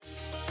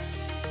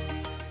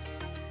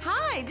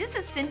Hi, this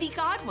is Cindy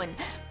Godwin,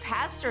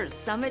 pastor of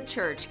Summit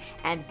Church,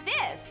 and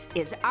this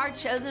is our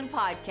Chosen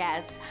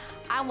Podcast.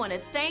 I want to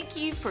thank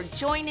you for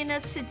joining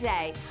us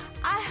today.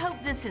 I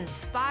hope this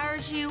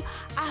inspires you.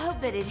 I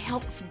hope that it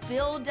helps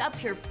build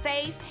up your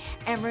faith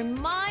and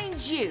remind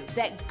you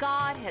that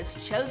God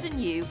has chosen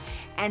you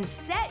and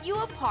set you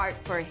apart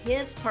for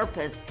His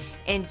purpose.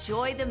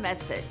 Enjoy the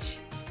message.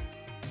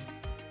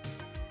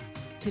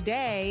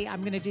 Today,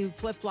 I'm going to do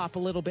flip-flop a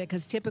little bit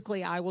because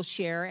typically I will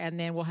share and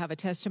then we'll have a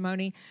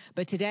testimony.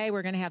 But today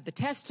we're going to have the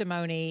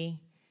testimony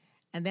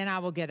and then I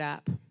will get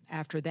up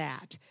after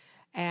that.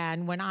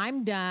 And when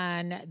I'm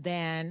done,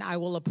 then I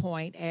will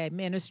appoint a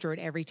minister at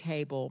every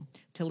table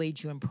to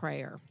lead you in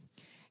prayer.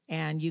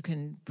 And you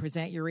can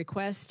present your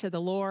requests to the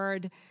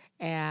Lord,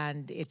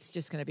 and it's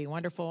just going to be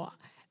wonderful.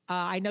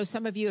 I know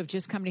some of you have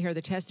just come to hear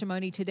the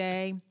testimony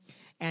today,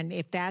 and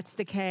if that's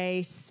the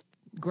case,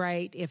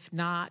 great. If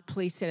not,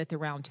 please sit at the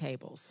round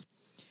tables.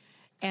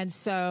 And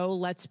so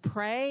let's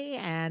pray,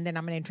 and then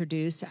I'm going to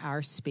introduce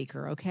our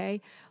speaker,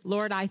 okay?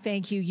 Lord, I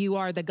thank you. You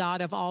are the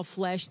God of all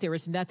flesh. There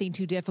is nothing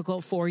too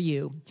difficult for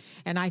you.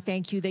 And I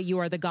thank you that you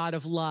are the God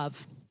of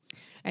love,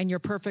 and your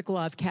perfect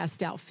love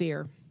casts out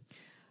fear.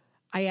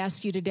 I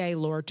ask you today,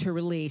 Lord, to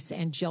release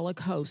angelic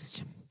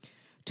host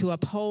to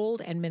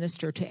uphold and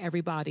minister to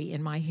everybody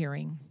in my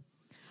hearing.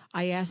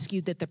 I ask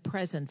you that the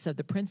presence of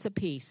the Prince of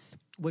Peace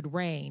would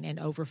reign and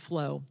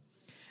overflow,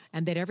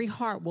 and that every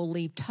heart will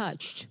leave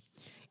touched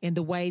in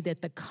the way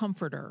that the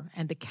Comforter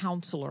and the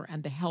Counselor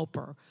and the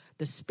Helper,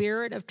 the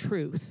Spirit of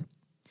truth,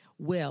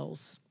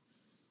 wills.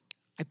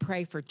 I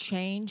pray for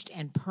changed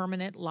and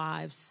permanent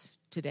lives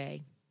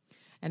today.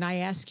 And I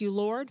ask you,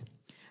 Lord,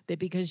 that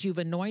because you've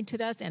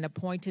anointed us and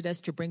appointed us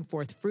to bring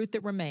forth fruit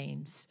that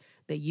remains,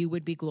 that you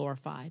would be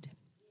glorified.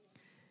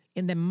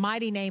 In the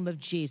mighty name of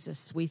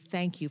Jesus, we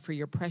thank you for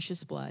your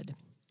precious blood.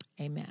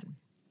 Amen.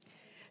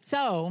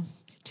 So,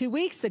 2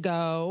 weeks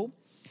ago,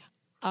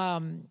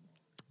 okay,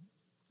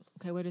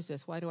 what is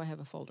this? Why do I have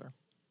a folder?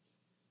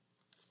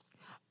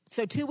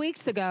 So 2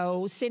 weeks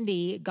ago,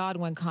 Cindy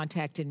Godwin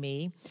contacted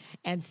me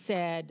and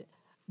said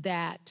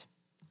that,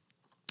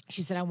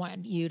 she said, I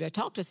want you to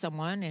talk to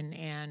someone,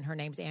 and her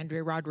name's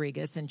Andrea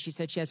Rodriguez, and she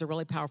said she has a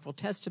really powerful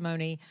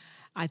testimony.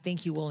 I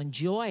think you will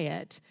enjoy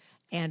it,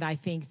 and I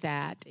think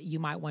that you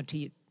might want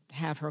to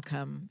have her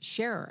come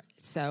share.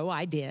 So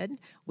I did.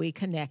 We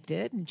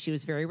connected, and she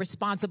was very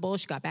responsible.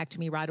 She got back to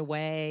me right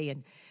away,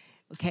 and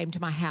came to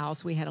my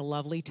house. We had a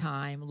lovely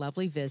time,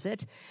 lovely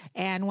visit.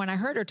 And when I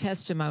heard her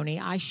testimony,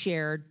 I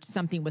shared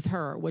something with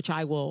her, which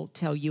I will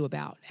tell you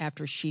about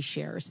after she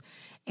shares.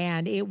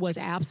 And it was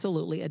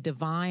absolutely a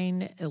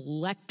divine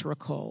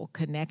electrical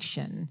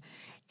connection.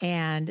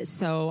 And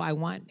so I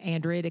want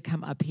Andrea to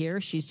come up here.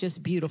 She's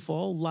just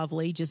beautiful,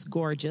 lovely, just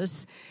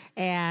gorgeous.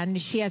 And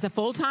she has a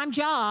full-time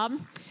job.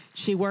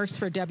 She works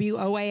for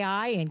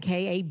WOAI and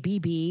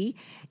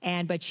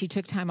KABB, but she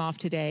took time off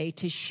today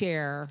to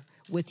share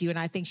with you, and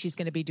I think she's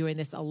going to be doing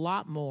this a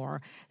lot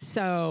more.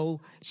 So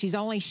she's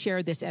only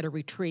shared this at a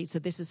retreat, so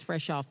this is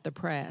fresh off the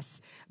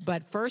press.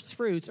 But first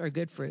fruits are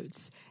good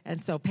fruits, and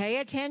so pay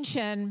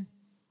attention.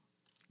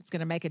 It's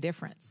going to make a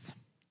difference.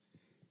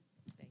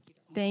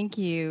 Thank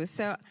you.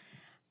 So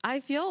I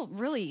feel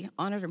really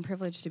honored and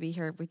privileged to be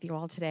here with you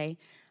all today.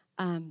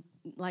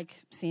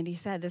 Like Sandy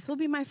said, this will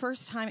be my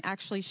first time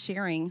actually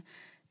sharing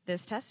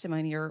this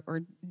testimony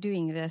or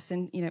doing this.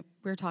 And, you know,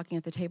 we were talking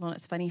at the table, and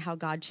it's funny how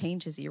God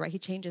changes you, right? He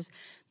changes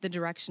the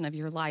direction of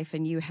your life,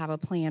 and you have a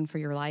plan for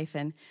your life,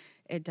 and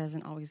it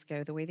doesn't always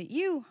go the way that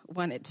you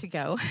want it to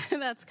go.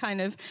 That's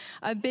kind of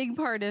a big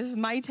part of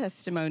my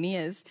testimony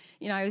is,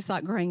 you know, I always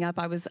thought growing up,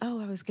 I was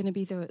going to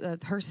be the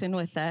person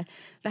with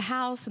the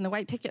house and the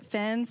white picket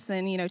fence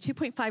and,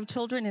 2.5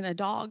 children and a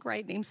dog,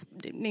 right?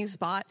 Named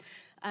Spot.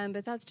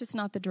 But that's just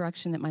not the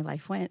direction that my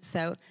life went.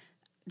 So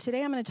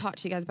today I'm going to talk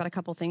to you guys about a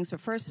couple things, but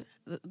first,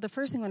 the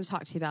first thing I want to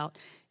talk to you about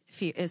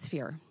is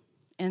fear.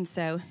 And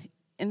so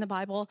in the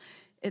Bible,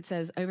 it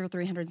says over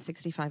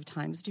 365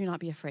 times, do not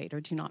be afraid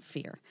or do not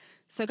fear.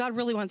 So God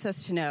really wants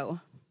us to know,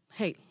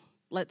 hey,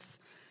 let's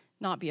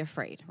not be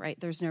afraid, right?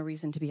 There's no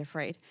reason to be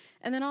afraid.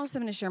 And then also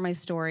I'm going to share my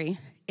story,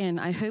 and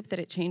I hope that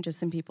it changes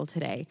some people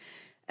today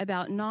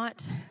about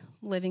not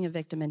living a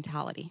victim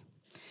mentality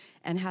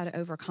and how to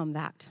overcome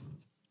that.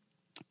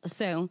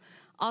 So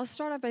I'll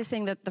start off by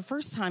saying that the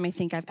first time I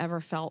think I've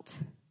ever felt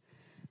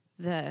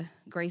the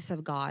grace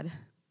of God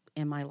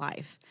in my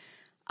life,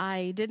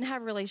 I didn't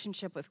have a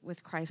relationship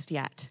with Christ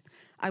yet.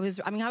 I was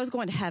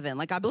going to heaven.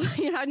 Like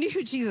I knew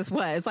who Jesus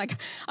was. Like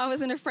I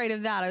wasn't afraid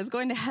of that. I was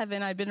going to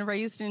heaven. I'd been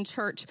raised in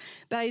church,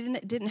 but I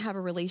didn't have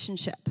a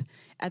relationship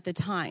at the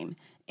time.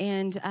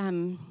 And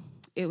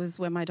it was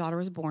when my daughter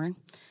was born.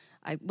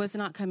 I was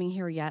not coming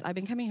here yet. I've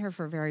been coming here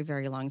for a very,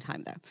 very long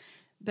time though.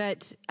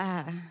 But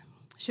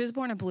she was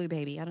born a blue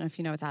baby. I don't know if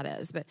you know what that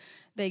is, but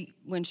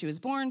when she was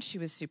born, she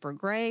was super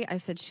gray. I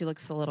said, she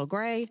looks a little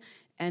gray,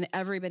 and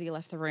everybody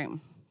left the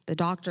room. The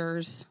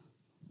doctors,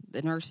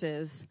 the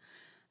nurses,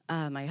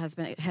 my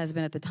husband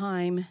at the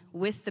time,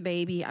 with the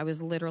baby. I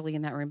was literally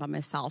in that room by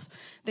myself.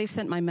 They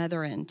sent my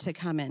mother in to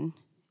come in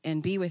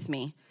and be with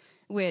me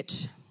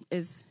which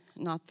is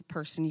not the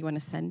person you want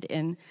to send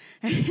in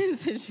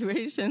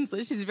situations. So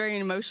she's a very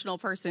emotional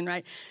person,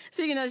 right?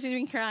 So, she's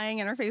been crying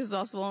and her face is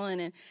all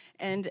swollen.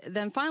 And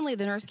then finally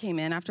the nurse came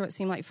in after what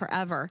seemed like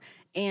forever.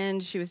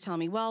 And she was telling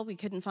me, well, we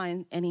couldn't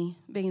find any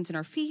veins in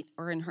her feet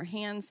or in her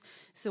hands.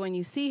 So when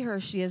you see her,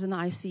 she is in the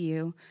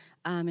ICU.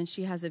 And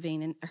she has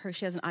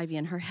she has an IV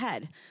in her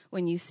head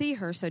when you see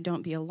her, so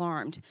don't be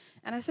alarmed.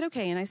 And I said,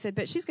 okay. And I said,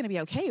 but she's going to be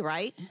okay,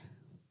 right?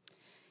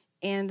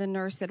 And the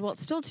nurse said, well,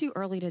 it's still too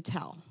early to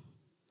tell.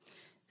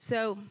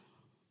 So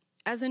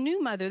as a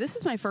new mother, this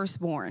is my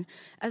firstborn.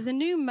 As a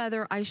new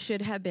mother, I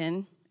should have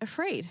been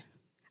afraid.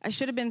 I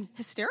should have been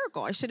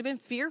hysterical. I should have been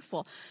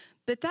fearful.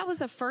 But that was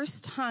the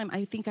first time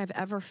I think I've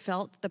ever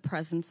felt the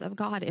presence of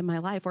God in my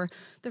life, or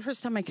the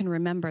first time I can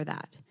remember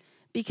that,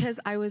 because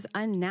I was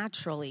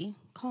unnaturally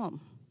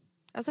calm.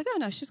 I was like, oh,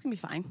 no, she's going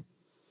to be fine.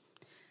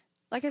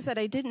 Like I said,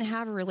 I didn't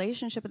have a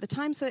relationship at the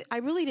time, so I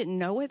really didn't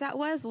know what that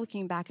was.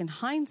 Looking back in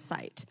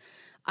hindsight,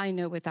 I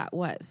know what that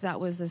was. That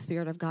was the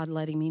Spirit of God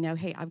letting me know,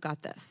 hey, I've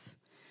got this.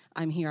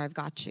 I'm here. I've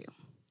got you.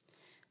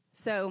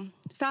 So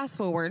fast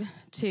forward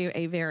to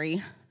a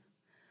very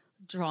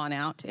drawn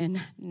out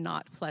and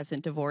not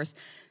pleasant divorce.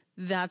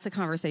 That's a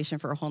conversation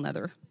for a whole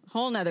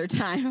nother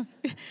time.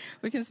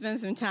 We can spend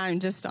some time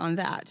just on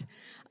that.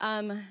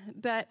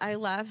 But I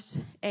left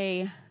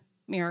a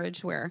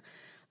marriage where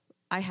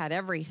I had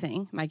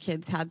everything. My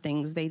kids had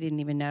things they didn't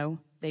even know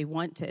they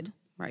wanted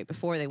right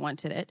before they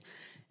wanted it.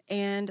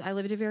 And I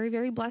lived a very,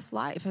 very blessed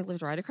life. I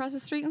lived right across the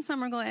street in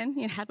Summer Glen.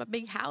 Had my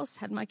big house,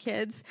 had my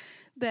kids.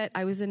 But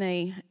I was in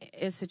a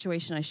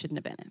situation I shouldn't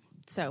have been in.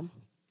 So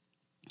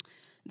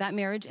that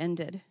marriage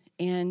ended.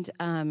 And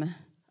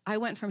I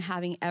went from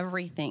having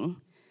everything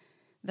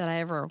that I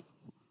ever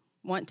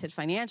wanted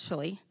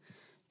financially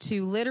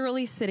to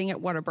literally sitting at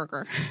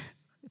Whataburger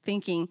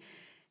thinking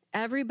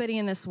everybody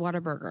in this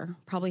Whataburger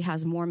probably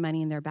has more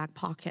money in their back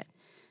pocket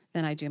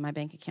than I do in my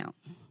bank account.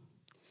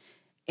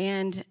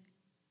 And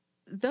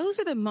those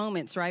are the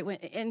moments, right?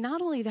 And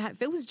not only that,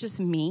 if it was just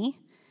me,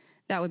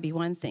 that would be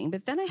one thing.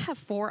 But then I have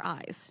 4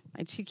 eyes,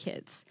 my 2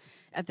 kids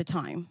at the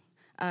time.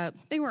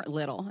 They weren't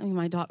little. I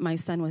mean, my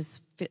son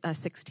was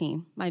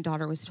 16. My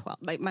daughter was 12.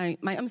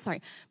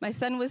 My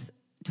son was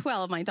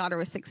 12. My daughter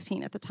was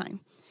 16 at the time.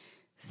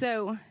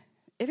 So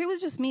if it was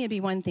just me, it'd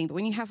be one thing. But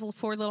when you have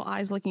 4 little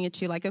eyes looking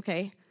at you like,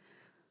 okay,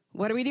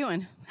 what are we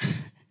doing?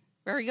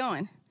 Where are we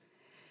going?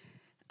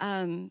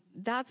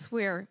 That's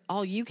where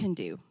all you can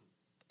do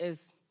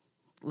is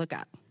look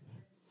up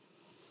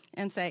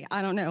and say,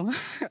 I don't know.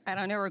 I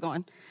don't know where we're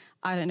going.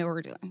 I don't know what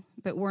we're doing.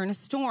 But we're in a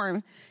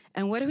storm.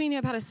 And what do we know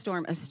about a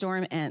storm? A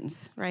storm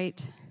ends,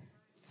 right?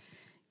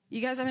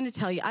 You guys, I'm going to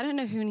tell you, I don't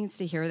know who needs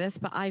to hear this,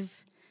 but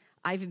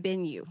I've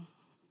been you.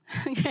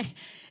 Okay?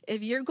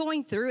 If you're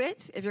going through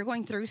it, if you're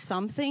going through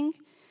something,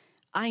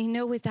 I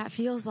know what that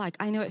feels like.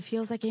 I know it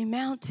feels like a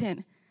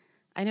mountain.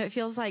 I know it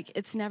feels like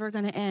it's never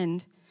going to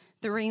end.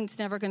 The rain's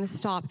never going to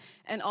stop.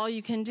 And all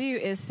you can do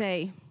is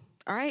say,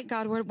 all right,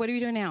 God, what are we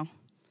doing now?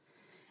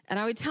 And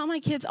I would tell my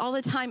kids all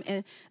the time.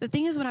 And the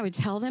thing is, when I would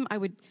tell them,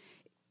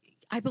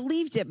 I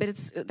believed it, but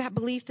it's that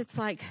belief that's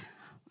like,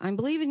 I'm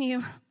believing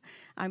you.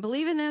 I'm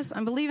believing this.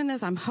 I'm believing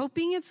this. I'm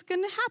hoping it's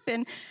going to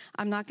happen.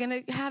 I'm not going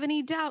to have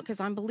any doubt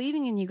because I'm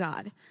believing in you,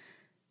 God.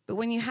 But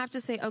when you have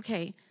to say,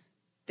 okay,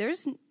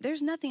 there's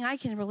nothing I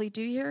can really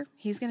do here,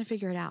 he's going to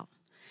figure it out.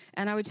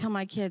 And I would tell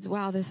my kids,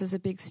 wow, this is a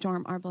big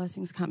storm. Our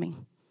blessing's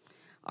coming.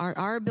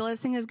 Our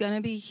blessing is going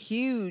to be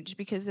huge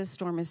because this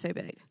storm is so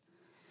big.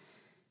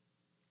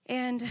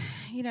 And,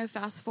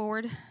 fast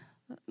forward,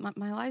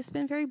 my life's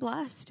been very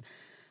blessed,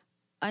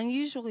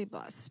 unusually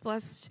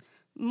blessed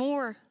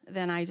more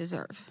than I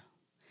deserve.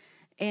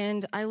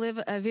 And I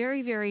live a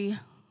very, very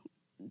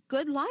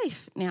good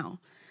life now.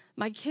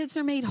 My kids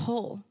are made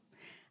whole.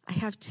 I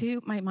have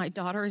 2, my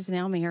daughter is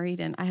now married,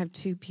 and I have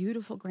 2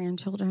 beautiful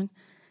grandchildren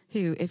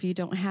who, if you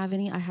don't have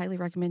any, I highly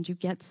recommend you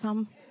get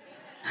some.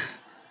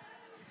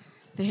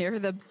 They're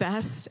the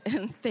best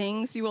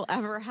things you will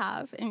ever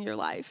have in your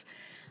life.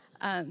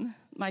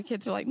 My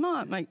kids are like,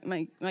 Mom,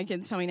 my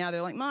kids tell me now,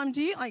 they're like, Mom,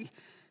 do you love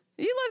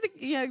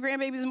the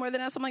grandbabies more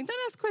than us? I'm like, don't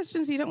ask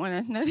questions you don't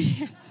want to know the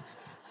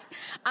answers.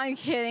 I'm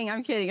kidding.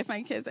 If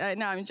my kids,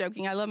 no, I'm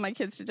joking. I love my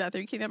kids to death.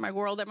 They're my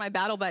world. They're my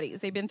battle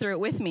buddies. They've been through it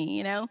with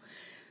me,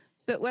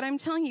 But what I'm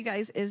telling you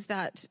guys is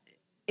that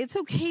it's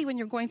okay when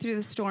you're going through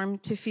the storm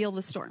to feel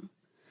the storm.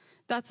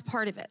 That's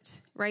part of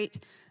it, right?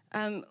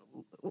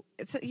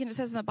 It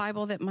says in the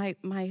Bible that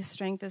my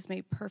strength is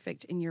made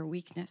perfect in your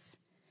weakness.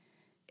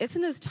 It's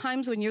in those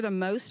times when you're the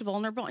most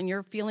vulnerable and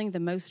you're feeling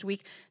the most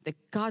weak that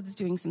God's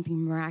doing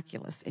something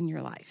miraculous in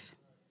your life.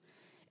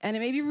 And it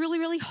may be really,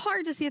 really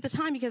hard to see at the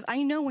time because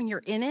I know when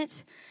you're in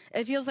it,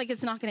 it feels like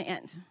it's not going to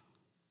end.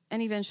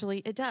 And eventually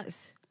it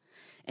does.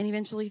 And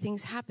eventually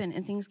things happen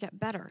and things get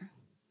better.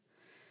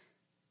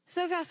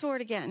 So fast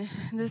forward again.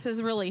 This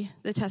is really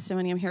the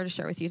testimony I'm here to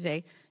share with you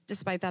today,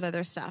 despite that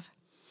other stuff.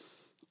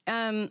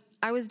 I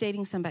was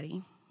dating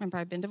somebody. Remember,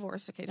 I've been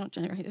divorced. Okay, don't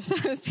generate this.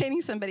 I was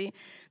dating somebody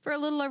for a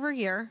little over a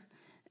year.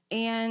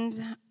 And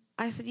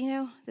I said,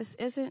 this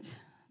isn't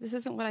This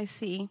isn't what I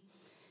see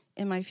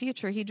in my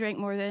future. He drank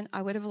more than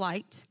I would have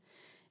liked.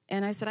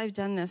 And I said, I've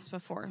done this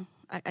before.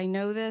 I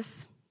know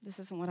this. This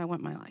isn't what I want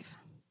in my life.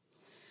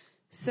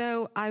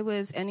 So I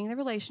was ending the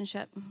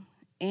relationship.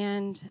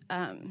 And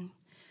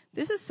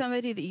this is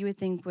somebody that you would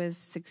think was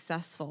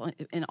successful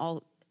in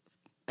all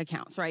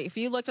accounts, right? If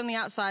you looked on the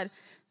outside,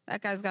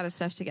 that guy's got his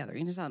stuff together.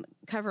 He was on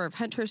the cover of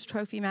Hunter's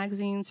Trophy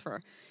magazines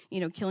for,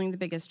 killing the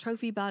biggest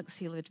trophy bucks.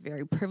 He lived a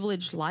very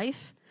privileged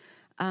life,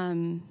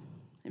 a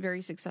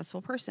very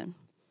successful person.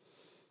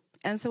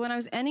 And so when I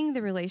was ending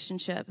the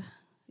relationship,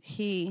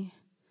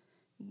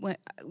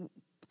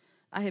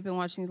 I had been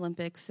watching the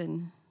Olympics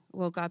and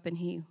woke up and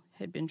he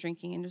had been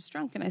drinking and was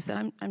drunk. And I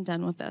said, I'm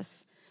done with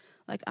this.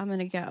 Like, I'm going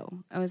to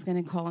go. I was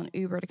going to call an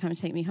Uber to come and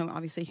take me home.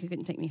 Obviously, he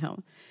couldn't take me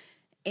home.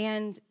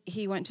 And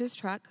he went to his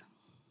truck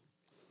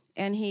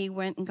and he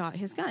went and got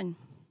his gun.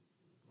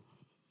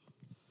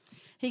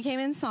 He came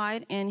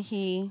inside and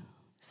he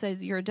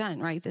said, you're done,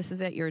 right? This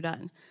is it. You're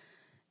done.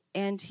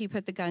 And he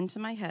put the gun to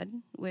my head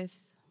with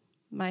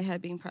my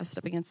head being pressed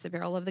up against the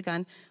barrel of the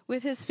gun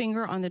with his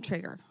finger on the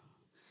trigger.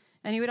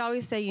 And he would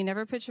always say, you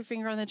never put your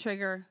finger on the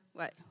trigger,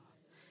 what?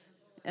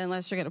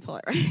 Unless you're going to pull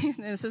it, right?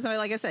 This is,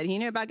 like I said, he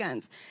knew about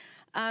guns.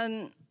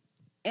 And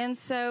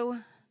so,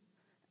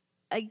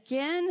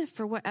 again,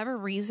 for whatever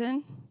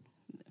reason,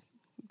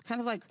 kind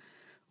of like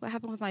what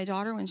happened with my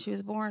daughter when she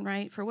was born,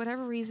 right? For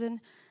whatever reason,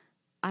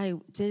 I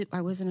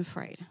wasn't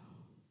afraid.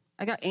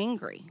 I got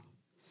angry.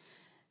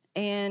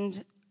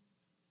 And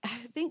I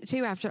think,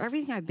 too, after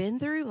everything I've been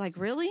through, like,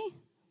 really?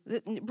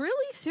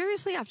 Really?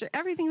 Seriously? After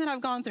everything that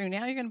I've gone through,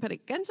 now you're going to put a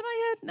gun to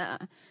my head?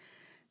 Nah.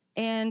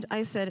 And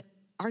I said,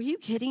 are you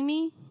kidding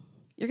me?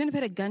 You're going to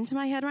put a gun to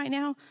my head right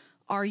now?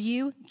 Are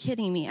you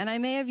kidding me? And I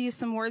may have used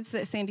some words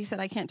that Sandy said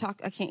I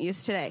can't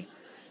use today.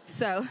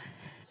 So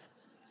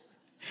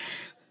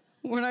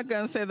we're not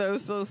going to say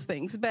those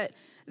things. But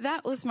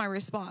that was my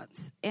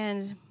response.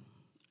 And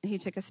he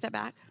took a step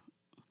back.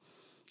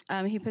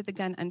 He put the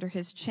gun under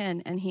his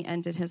chin, and he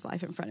ended his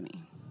life in front of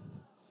me.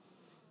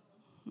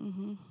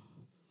 Mm-hmm.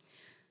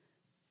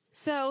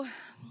 So,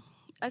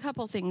 a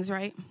couple things,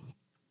 right?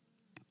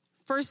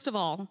 First of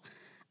all,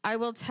 I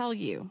will tell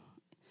you,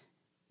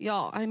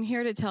 y'all, I'm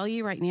here to tell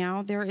you right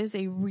now, there is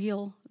a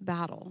real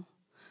battle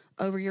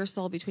over your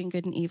soul between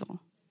good and evil.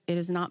 It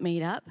is not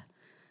made up.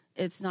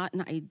 It's not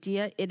an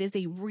idea. It is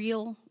a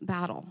real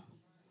battle.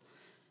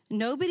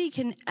 Nobody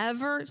can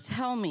ever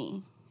tell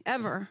me,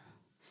 ever,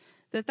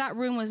 that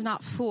room was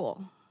not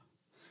full.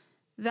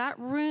 That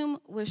room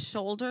was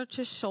shoulder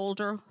to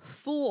shoulder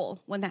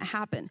full when that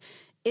happened.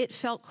 It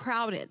felt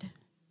crowded.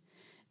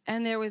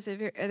 And there was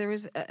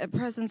a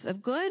presence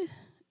of good,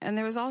 and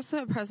there was also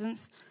a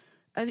presence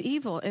of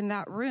evil in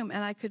that room,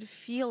 and I could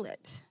feel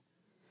it.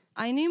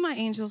 I knew my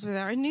angels were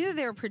there. I knew that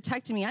they were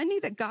protecting me. I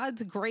knew that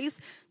God's grace,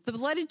 the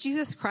blood of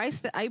Jesus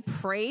Christ that I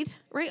prayed,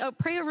 right? I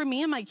pray over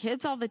me and my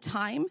kids all the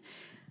time.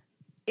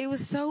 It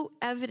was so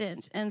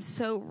evident and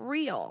so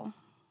real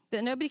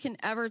that nobody can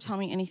ever tell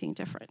me anything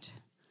different.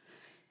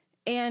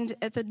 And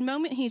at the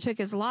moment he took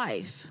his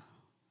life,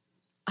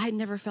 I had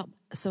never felt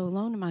so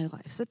alone in my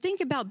life. So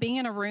think about being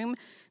in a room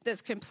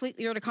that's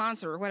completely, you're at a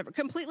concert or whatever,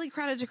 completely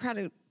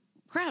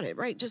crowded,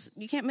 right? Just,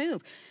 you can't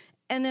move.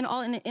 And then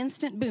all in an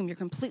instant, boom, you're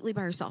completely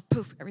by yourself.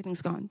 Poof,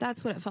 everything's gone.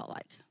 That's what it felt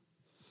like.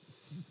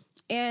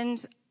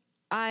 And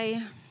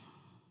I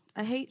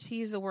hate to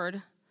use the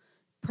word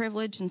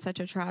privilege in such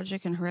a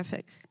tragic and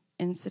horrific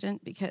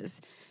incident, because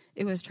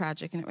it was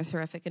tragic and it was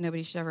horrific and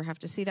nobody should ever have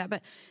to see that.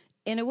 But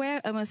in a way,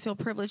 I almost feel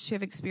privileged to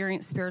have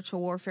experienced spiritual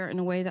warfare in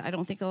a way that I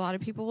don't think a lot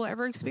of people will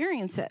ever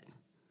experience it.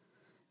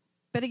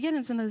 But again,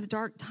 it's in those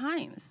dark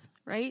times,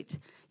 right?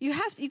 You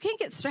can't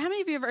get strong. How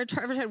many of you ever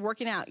tried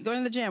working out, going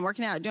to the gym,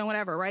 working out, doing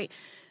whatever, right?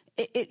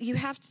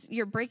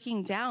 You're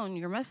breaking down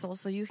your muscles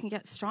so you can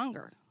get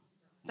stronger.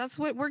 That's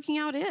what working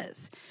out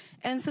is.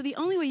 And so the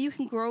only way you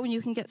can grow and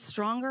you can get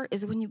stronger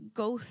is when you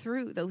go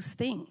through those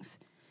things.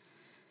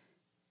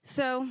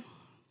 So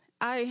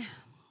I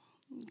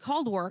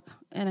called work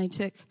and I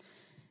took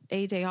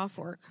a day off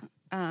work.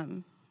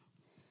 And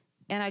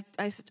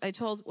I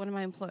told one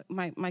of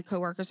my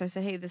coworkers, I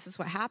said, hey, this is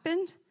what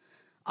happened.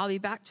 I'll be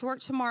back to work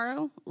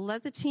tomorrow.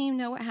 Let the team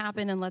know what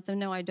happened and let them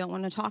know I don't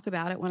want to talk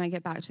about it when I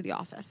get back to the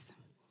office.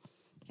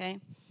 Okay?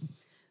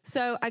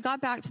 So I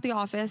got back to the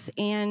office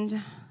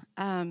and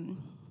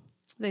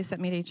they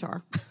sent me to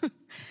HR.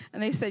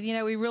 And they said,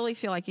 we really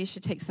feel like you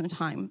should take some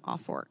time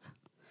off work.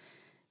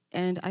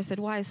 And I said,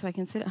 why? So I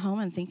can sit at home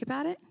and think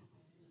about it?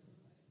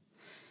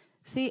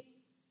 See,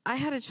 I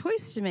had a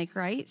choice to make,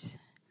 right?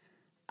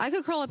 I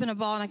could curl up in a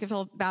ball and I could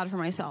feel bad for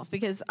myself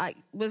because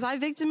was I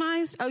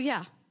victimized? Oh,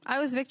 yeah, I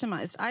was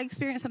victimized. I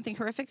experienced something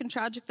horrific and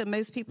tragic that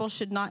most people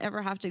should not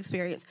ever have to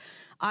experience.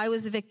 I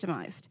was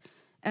victimized.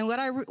 And what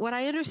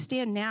I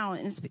understand now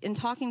in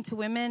talking to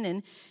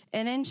women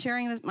and in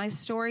sharing my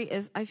story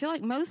is I feel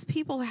like most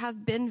people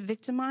have been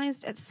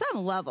victimized at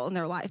some level in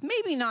their life.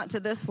 Maybe not to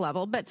this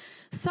level, but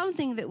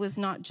something that was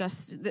not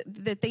just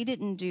that they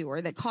didn't do or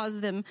that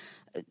caused them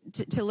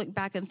to look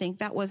back and think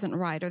that wasn't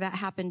right or that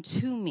happened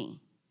to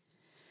me.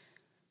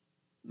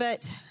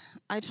 But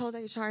I told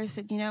HR, I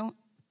said,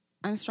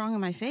 I'm strong in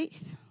my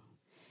faith.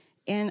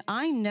 And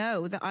I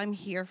know that I'm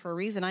here for a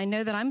reason. I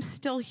know that I'm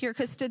still here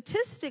because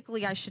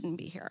statistically I shouldn't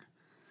be here,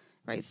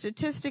 right?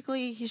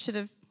 Statistically, he should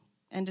have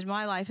ended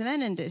my life and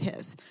then ended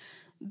his,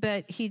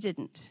 but he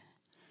didn't.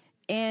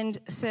 And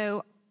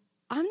so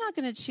I'm not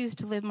going to choose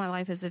to live my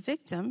life as a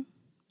victim.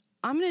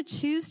 I'm going to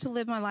choose to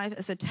live my life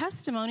as a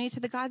testimony to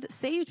the God that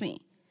saved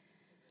me,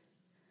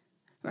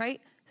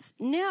 right?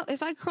 Now,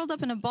 if I curled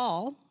up in a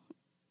ball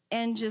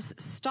and just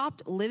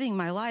stopped living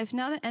my life,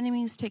 now the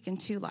enemy's taken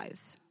 2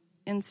 lives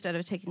instead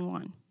of taking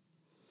 1.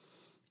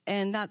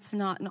 And that's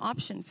not an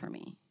option for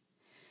me.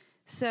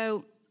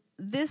 So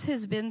this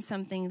has been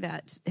something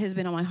that has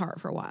been on my heart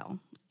for a while.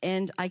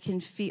 And I can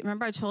feel,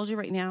 remember I told you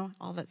right now,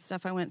 all that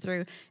stuff I went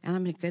through, and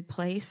I'm in a good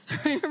place.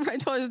 Remember I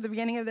told you at the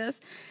beginning of this?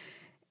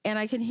 And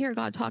I can hear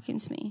God talking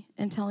to me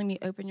and telling me,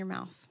 open your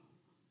mouth.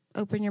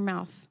 Open your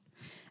mouth.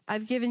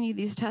 I've given you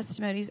these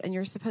testimonies, and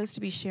you're supposed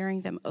to be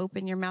sharing them.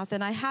 Open your mouth.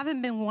 And I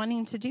haven't been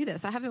wanting to do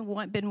this. I haven't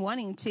been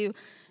wanting to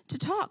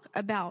talk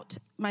about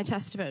my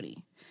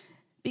testimony.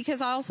 Because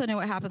I also know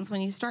what happens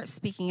when you start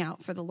speaking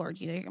out for the Lord.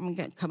 I'm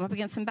going to come up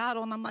against some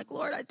battle, and I'm like,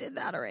 Lord, I did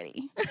that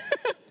already.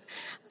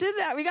 Did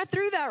that. We got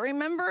through that,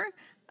 remember?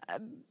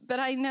 But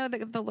I know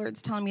that the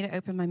Lord's telling me to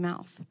open my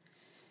mouth.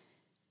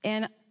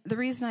 And the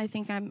reason I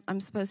think I'm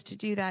supposed to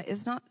do that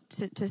is not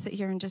to sit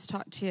here and just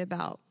talk to you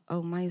about,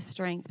 my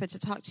strength, but to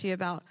talk to you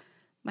about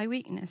my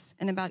weakness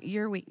and about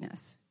your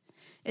weakness.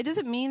 It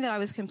doesn't mean that I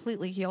was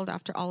completely healed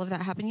after all of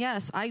that happened.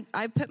 Yes, I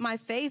put my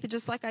faith,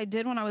 just like I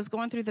did when I was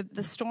going through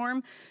the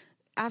storm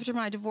after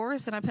my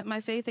divorce, and I put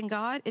my faith in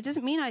God. It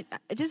doesn't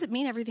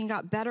mean everything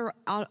got better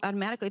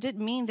automatically. It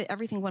didn't mean that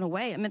everything went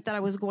away. It meant that I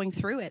was going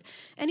through it.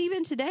 And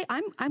even today,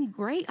 I'm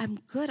great. I'm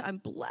good. I'm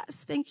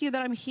blessed. Thank you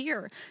that I'm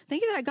here.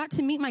 Thank you that I got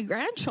to meet my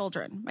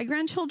grandchildren. My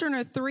grandchildren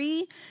are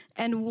 3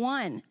 and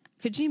 1.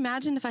 Could you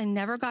imagine if I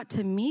never got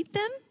to meet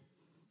them?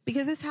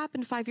 Because this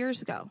happened 5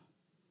 years ago.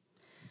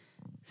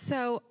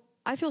 So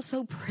I feel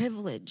so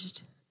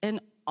privileged and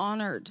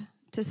honored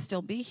to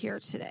still be here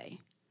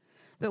today.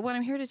 But what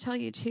I'm here to tell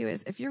you, too,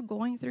 is if you're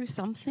going through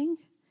something,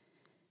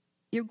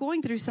 you're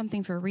going through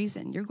something for a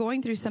reason. You're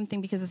going through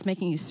something because it's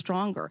making you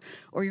stronger,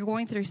 or you're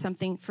going through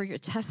something for your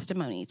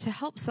testimony to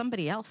help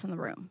somebody else in the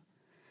room.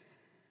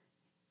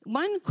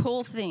 One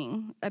cool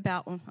thing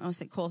about, I don't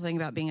say cool thing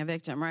about being a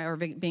victim, right, or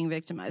being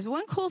victimized.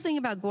 One cool thing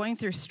about going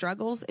through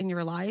struggles in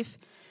your life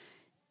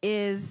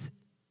is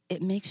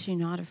it makes you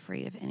not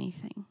afraid of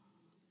anything.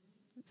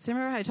 So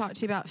remember how I talked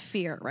to you about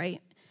fear,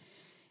 right?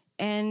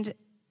 And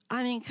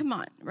I mean, come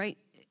on, right?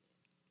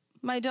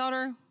 My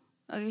daughter,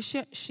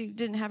 she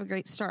didn't have a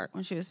great start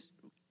when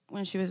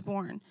she was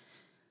born.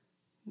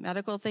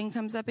 Medical thing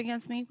comes up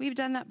against me. We've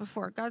done that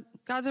before.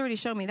 God's already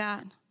shown me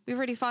that. We've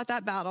already fought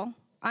that battle.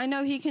 I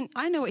know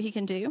what he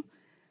can do.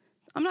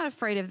 I'm not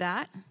afraid of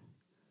that.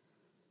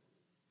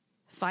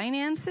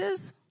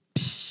 Finances,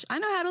 I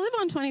know how to live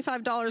on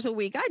 $25 a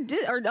week.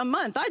 Or a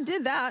month. I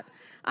did that.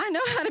 I know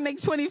how to make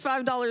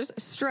 $25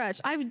 stretch.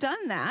 I've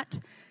done that.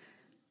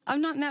 I'm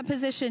not in that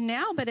position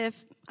now, but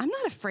I'm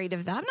not afraid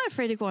of that. I'm not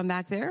afraid of going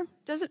back there.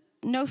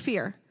 No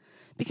fear.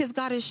 Because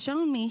God has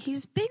shown me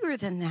he's bigger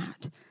than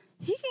that.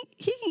 He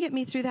can get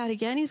me through that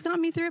again. He's got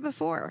me through it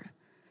before.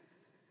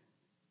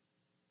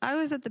 I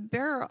was at the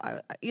barrel,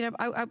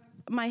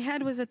 my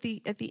head was at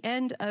the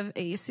end of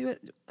a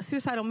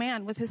suicidal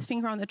man with his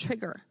finger on the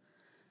trigger.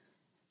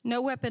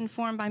 No weapon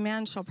formed by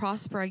man shall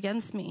prosper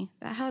against me.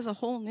 That has a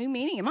whole new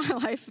meaning in my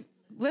life,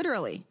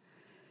 literally.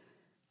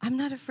 I'm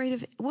not afraid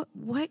of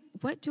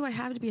what do I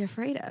have to be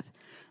afraid of?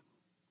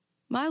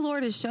 My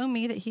Lord has shown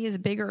me that he is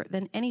bigger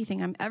than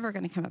anything I'm ever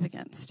going to come up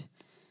against.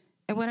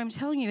 And what I'm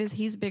telling you is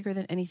he's bigger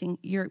than anything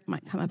you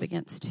might come up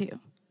against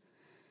too.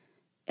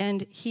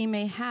 And he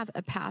may have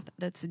a path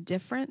that's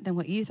different than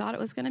what you thought it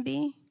was going to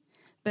be,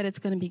 but it's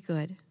going to be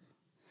good.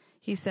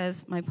 He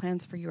says, my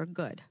plans for you are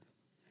good.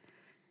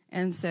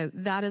 And so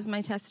that is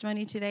my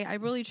testimony today. I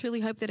really, truly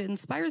hope that it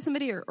inspires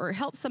somebody or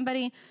helps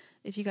somebody.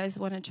 If you guys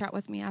want to chat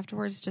with me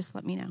afterwards, just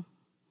let me know.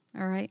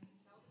 All right?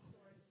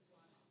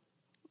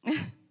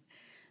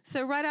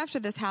 So right after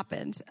this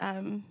happened,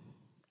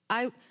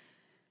 I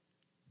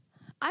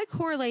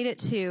correlate it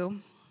to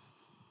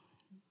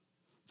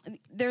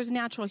there's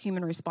natural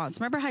human response.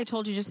 Remember how I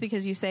told you just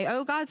because you say,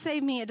 "Oh, God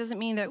saved me," it doesn't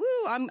mean that,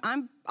 "Woo,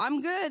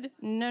 I'm good."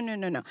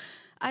 No.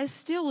 I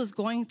still was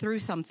going through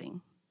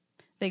something.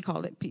 They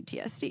called it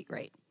PTSD,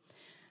 right?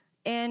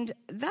 And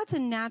that's a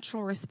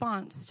natural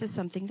response to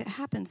something that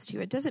happens to you.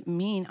 It doesn't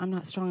mean I'm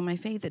not strong in my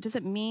faith. It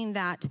doesn't mean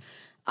that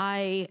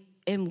I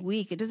am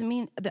weak. It doesn't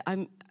mean that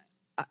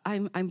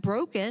I'm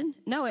broken.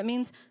 No, it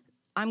means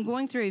I'm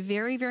going through a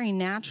very, very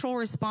natural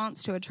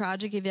response to a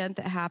tragic event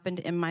that happened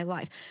in my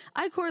life.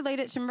 I correlate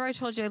it to, remember I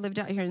told you I lived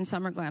out here in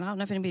Summer Glen. I don't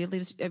know if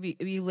anybody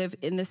if you live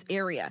in this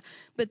area.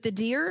 But the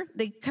deer,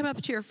 they come up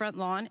to your front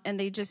lawn and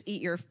they just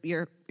eat your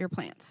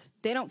plants.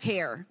 They don't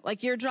care.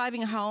 Like you're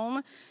driving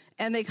home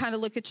and they kind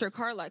of look at your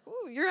car like,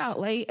 "Ooh, you're out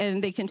late,"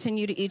 and they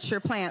continue to eat your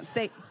plants.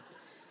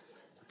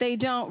 They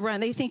don't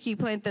run. They think you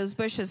plant those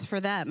bushes for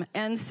them.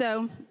 And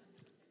so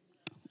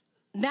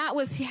that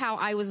was how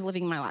I was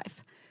living my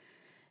life.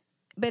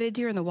 But a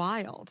deer in the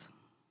wild,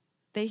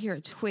 they hear a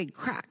twig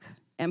crack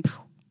and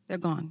poof, they're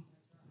gone,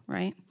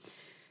 right?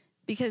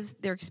 Because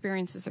their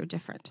experiences are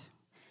different.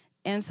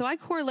 And so I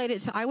correlated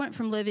to, I went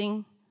from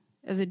living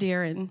as a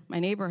deer in my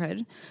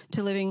neighborhood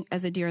to living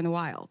as a deer in the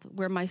wild,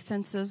 where my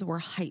senses were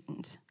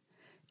heightened.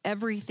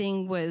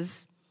 Everything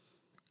was,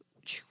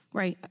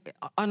 right,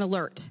 on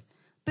alert.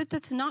 But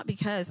that's not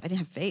because I didn't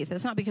have faith.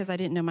 It's not because I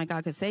didn't know my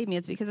God could save me.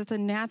 It's because it's a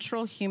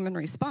natural human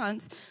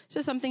response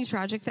to something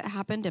tragic that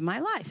happened in my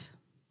life.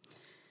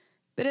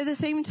 But at the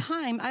same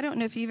time, I don't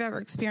know if you've ever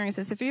experienced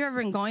this. If you've ever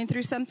been going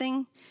through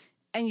something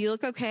and you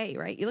look okay,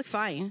 right? You look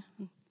fine.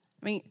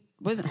 I mean,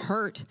 wasn't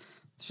hurt.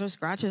 There's no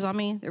scratches on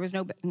me. There was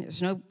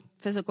no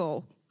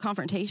physical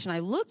confrontation. I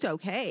looked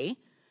okay.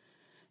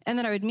 And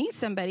then I would meet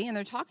somebody and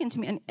they're talking to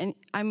me and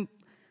I'm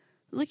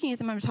looking at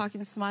them, I'm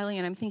talking, smiling,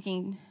 and I'm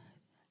thinking,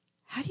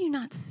 how do you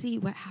not see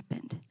what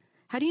happened?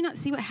 How do you not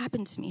see what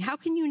happened to me? How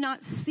can you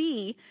not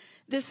see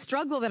this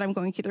struggle that I'm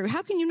going through?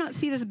 How can you not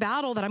see this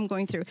battle that I'm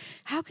going through?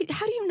 How do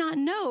you not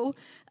know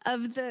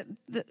of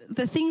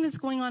the thing that's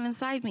going on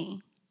inside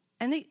me?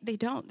 And they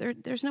don't.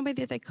 There's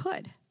nobody that they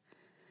could.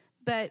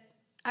 But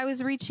I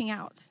was reaching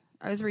out.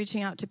 I was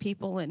reaching out to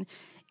people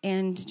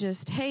and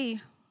just,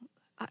 hey,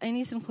 I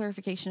need some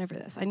clarification over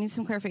this. I need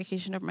some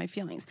clarification over my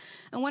feelings.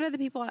 And one of the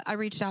people I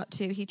reached out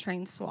to, he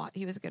trained SWAT.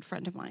 He was a good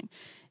friend of mine.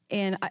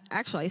 And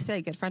I say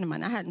a good friend of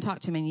mine. I hadn't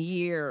talked to him in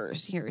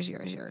years.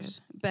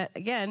 But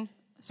again, I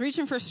was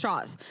reaching for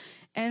straws.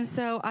 And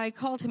so I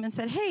called him and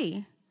said,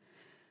 hey,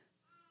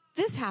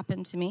 this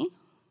happened to me.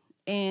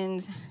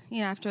 And,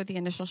 after the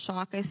initial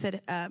shock, I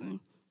said, I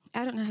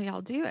don't know how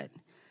y'all do it.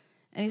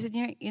 And he said,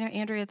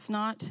 Andrea, it's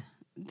not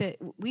that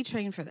we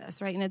train for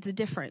this, right? And it's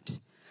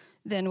different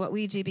than what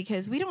we do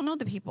because we don't know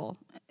the people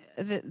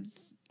that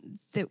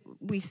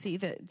we see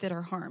that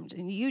are harmed.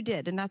 And you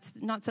did, and that's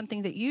not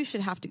something that you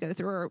should have to go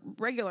through, or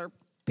regular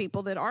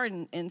people that are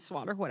in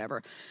SWAT or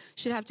whatever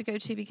should have to go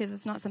to, because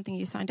it's not something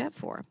you signed up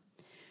for.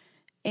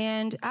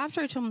 And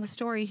after I told him the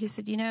story, he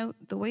said,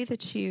 the way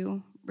that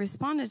you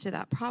responded to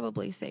that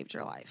probably saved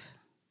your life.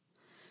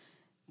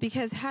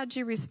 Because had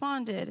you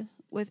responded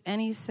with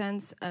any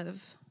sense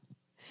of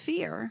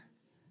fear,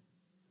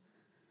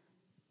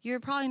 you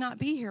would probably not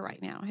be here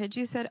right now. Had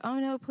you said, oh,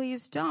 no,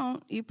 please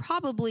don't, you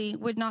probably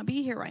would not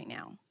be here right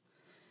now.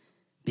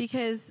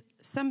 Because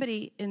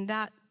somebody in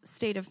that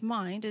state of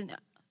mind, and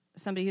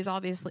somebody who's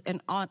obviously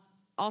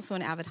also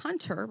an avid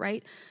hunter,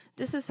 right?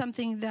 This is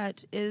something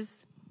that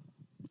is,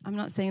 I'm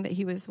not saying that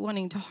he was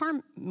wanting to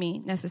harm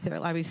me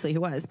necessarily. Obviously he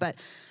was. But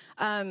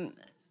had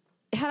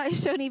I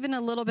shown even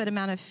a little bit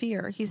amount of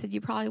fear, he said, you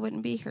probably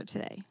wouldn't be here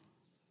today.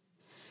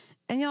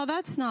 And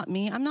that's not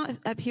me. I'm not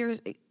up here.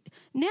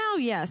 Now,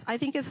 yes, I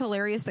think it's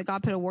hilarious that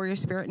God put a warrior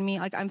spirit in me.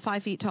 Like, I'm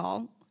 5 feet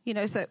tall,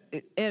 so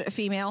a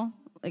female.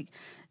 Like,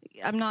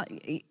 I'm not,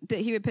 that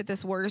he would put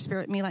this warrior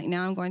spirit in me, like,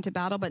 now I'm going to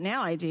battle. But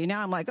now I do.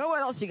 Now I'm like, oh,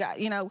 what else you got?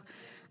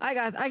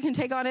 I can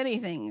take on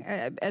anything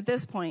at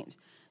this point.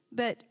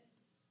 But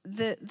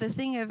the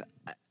thing of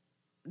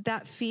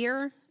that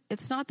fear,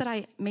 it's not that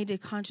I made a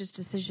conscious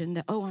decision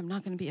that, I'm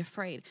not going to be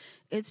afraid.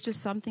 It's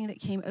just something that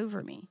came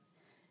over me.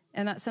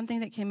 And that something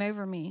that came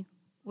over me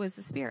was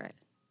the Spirit.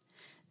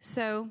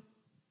 So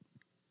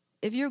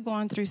if you're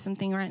going through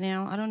something right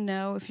now, I don't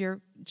know if your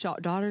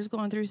daughter's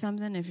going through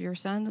something, if your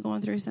son's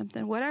going through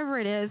something, whatever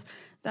it is,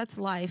 that's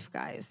life,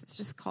 guys. It's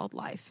just called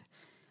life.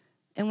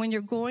 And when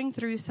you're going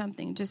through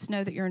something, just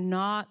know that you're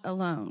not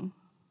alone.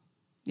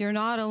 You're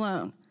not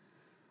alone,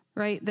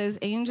 right? Those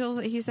angels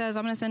that he says,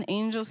 I'm going to send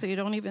angels so you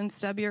don't even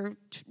stub your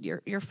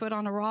foot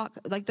on a rock.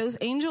 Like, those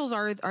angels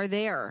are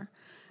there.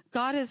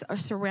 God is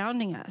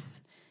surrounding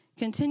us.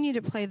 Continue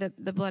to play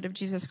the blood of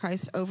Jesus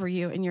Christ over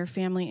you and your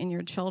family and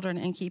your children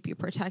and keep you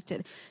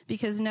protected.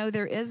 Because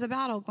there is a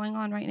battle going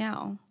on right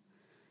now.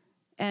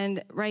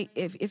 And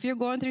if you're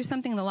going through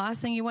something, the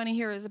last thing you want to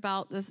hear is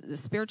about the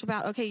spiritual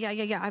battle. Okay,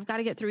 yeah, I've got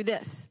to get through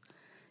this.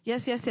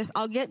 Yes,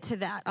 I'll get to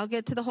that. I'll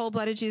get to the whole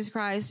blood of Jesus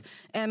Christ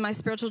and my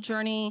spiritual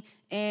journey,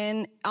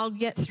 and I'll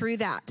get through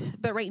that.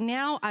 But right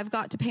now, I've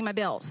got to pay my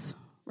bills.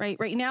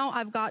 Right now,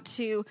 I've got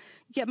to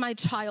get my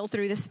child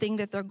through this thing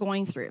that they're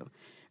going through.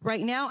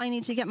 Right now, I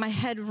need to get my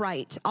head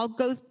right.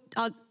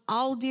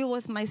 I'll deal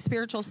with my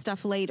spiritual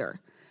stuff later.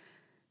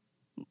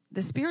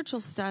 The spiritual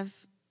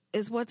stuff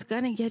is what's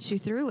going to get you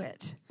through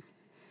it.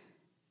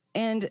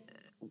 And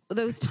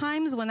those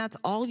times when that's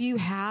all you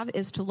have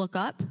is to look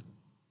up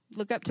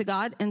to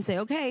God and say,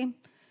 okay,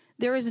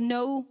 there is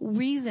no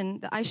reason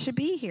that I should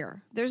be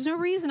here. There's no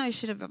reason I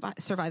should have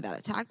survived that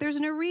attack.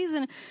 There's no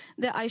reason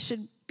that I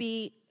should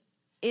be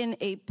in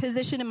a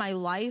position in my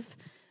life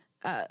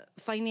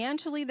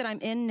financially that I'm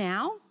in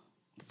now.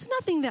 It's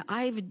nothing that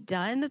I've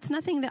done. That's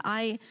nothing that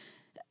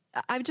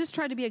I've just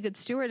tried to be a good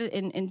steward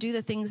and do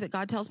the things that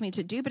God tells me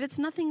to do, but it's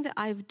nothing that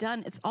I've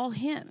done. It's all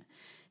him.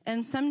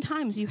 And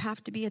sometimes you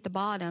have to be at the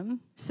bottom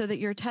so that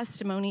your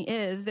testimony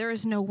is, there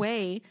is no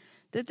way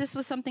that this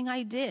was something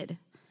I did.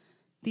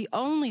 The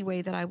only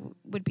way that I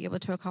would be able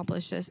to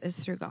accomplish this is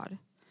through God.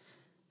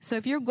 So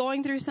if you're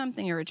going through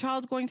something, or a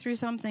child's going through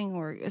something,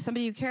 or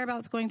somebody you care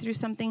about is going through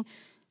something,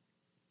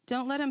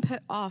 don't let them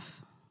put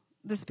off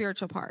the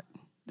spiritual part.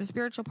 The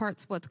spiritual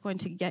part's what's going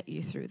to get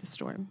you through the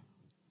storm.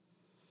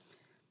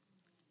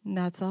 And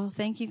that's all.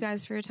 Thank you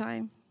guys for your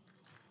time.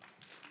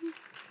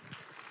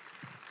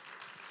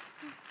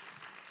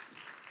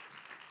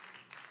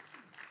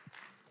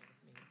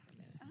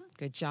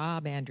 Good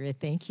job, Andrea.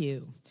 Thank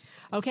you.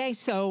 Okay,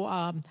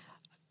 so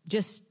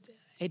just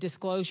a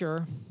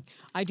disclosure.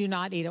 I do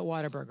not eat at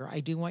Whataburger.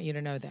 I do want you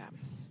to know that.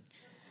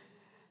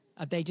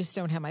 They just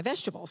don't have my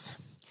vegetables.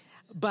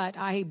 But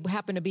I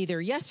happened to be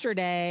there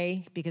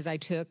yesterday because I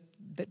took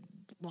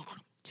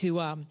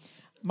to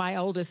my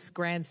oldest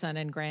grandson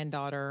and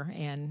granddaughter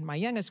and my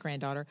youngest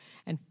granddaughter,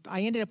 and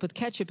I ended up with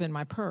ketchup in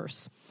my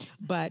purse.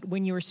 But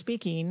when you were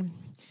speaking,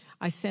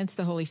 I sensed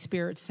the Holy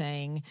Spirit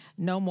saying,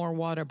 no more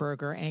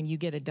Whataburger, and you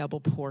get a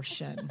double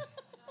portion.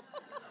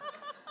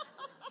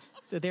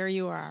 So there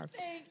you are.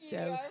 Thank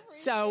you.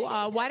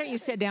 So why don't you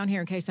sit down here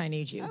in case I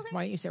need you? Okay.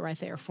 Why don't you sit right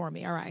there for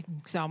me? All right.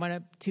 So I'm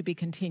going to be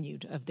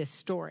continued of this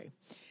story.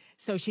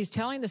 So she's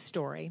telling the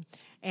story,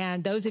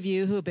 and those of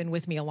you who have been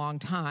with me a long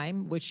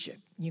time, which,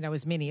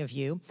 as many of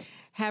you,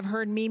 have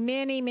heard me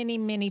many, many,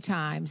 many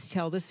times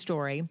tell the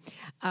story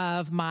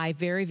of my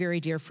very, very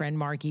dear friend,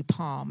 Margie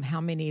Palm. How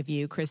many of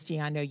you,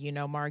 Christy, I know you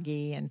know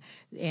Margie,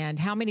 and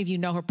how many of you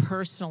know her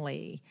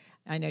personally?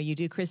 I know you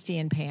do, Christy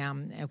and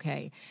Pam.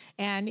 Okay.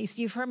 And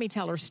you've heard me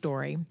tell her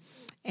story,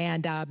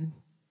 and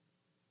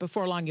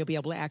before long you'll be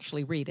able to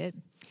actually read it.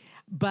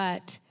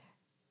 But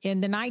in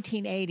the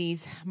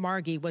 1980s,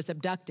 Margie was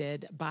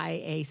abducted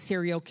by a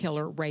serial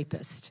killer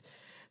rapist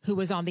who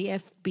was on the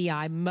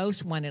FBI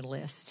most wanted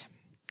list.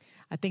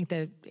 I think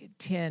the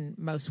 10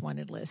 most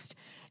wanted list.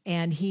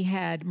 And he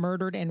had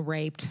murdered and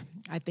raped,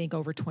 I think,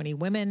 over 20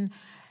 women.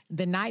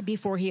 The night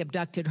before he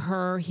abducted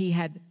her, he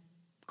had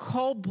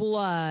cold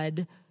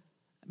blood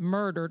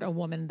murdered a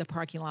woman in the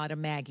parking lot of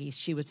Maggie's.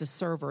 She was a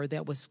server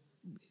that was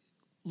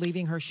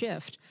leaving her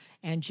shift,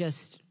 and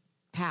just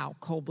pow,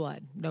 cold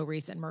blood, no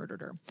reason,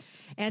 murdered her.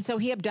 And so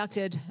he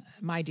abducted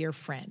my dear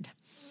friend.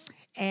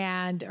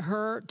 And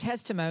her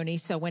testimony,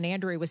 so when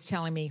Andrea was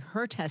telling me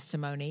her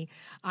testimony,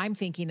 I'm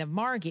thinking of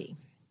Margie.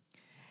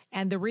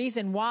 And the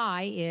reason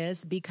why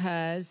is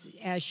because,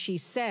 as she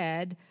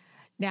said,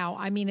 now,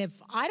 I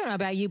don't know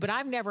about you, but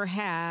I've never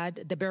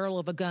had the barrel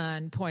of a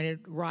gun pointed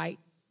right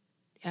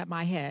at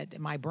my head,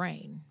 in my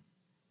brain.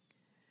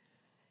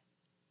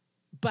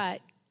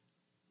 But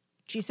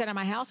she sat in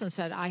my house and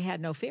said, I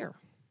had no fear.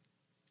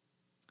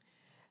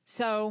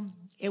 So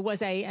it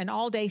was an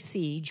all-day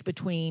siege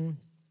between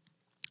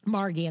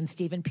Margie and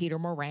Stephen Peter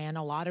Moran.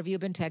 A lot of you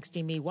have been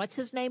texting me, what's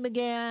his name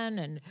again?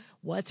 And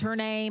what's her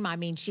name?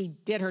 She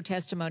did her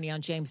testimony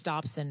on James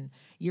Dobson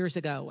years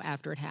ago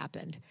after it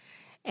happened.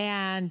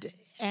 And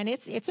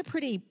it's a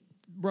pretty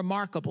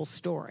remarkable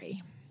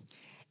story.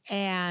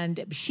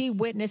 And she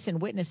witnessed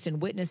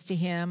to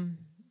him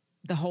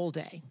the whole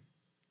day.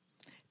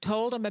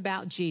 Told him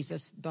about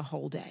Jesus the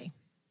whole day.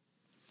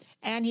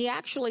 And he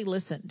actually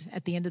listened.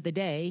 At the end of the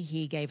day,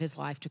 he gave his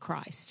life to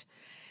Christ.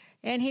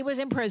 And he was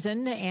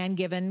imprisoned and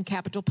given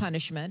capital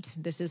punishment.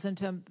 This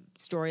isn't a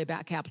story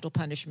about capital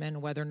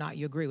punishment. Whether or not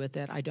you agree with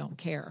it, I don't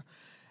care.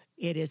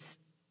 It is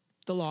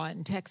the law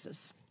in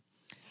Texas.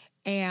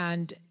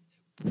 And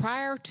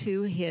prior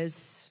to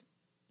his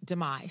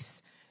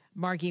demise,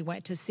 Margie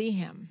went to see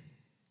him.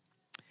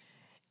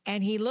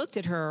 And he looked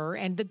at her,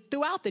 and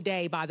throughout the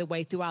day, by the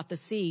way, throughout the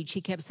siege, he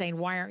kept saying,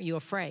 why aren't you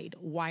afraid?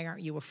 Why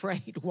aren't you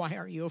afraid? Why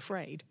aren't you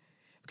afraid?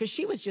 Because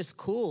she was just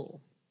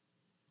cool.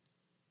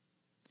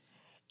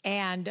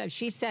 And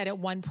she said at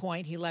one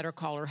point he let her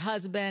call her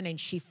husband, and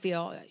she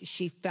felt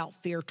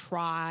fear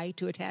try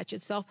to attach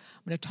itself.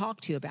 I'm going to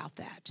talk to you about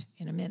that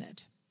in a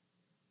minute.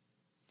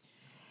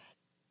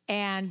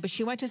 But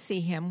she went to see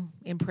him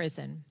in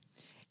prison,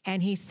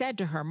 and he said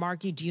to her,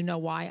 Margie, do you know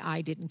why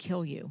I didn't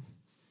kill you?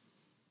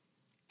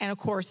 And, of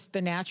course,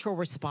 the natural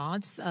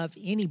response of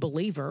any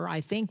believer,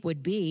 I think,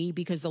 would be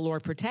because the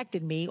Lord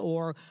protected me,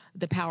 or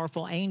the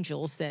powerful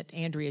angels that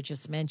Andrea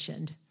just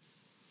mentioned.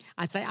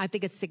 I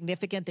think it's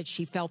significant that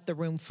she felt the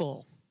room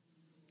full.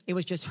 It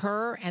was just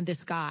her and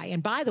this guy.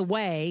 And by the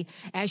way,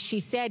 as she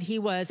said, he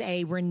was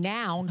a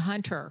renowned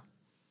hunter.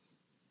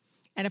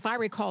 And if I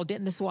recall,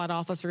 didn't the SWAT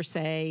officer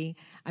say,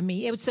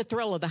 it was the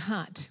thrill of the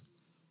hunt.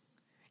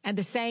 And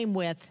the same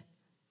with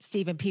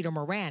Stephen Peter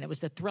Moran. It was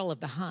the thrill of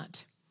the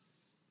hunt.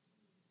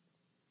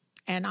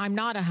 And I'm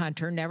not a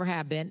hunter, never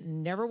have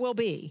been, never will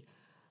be.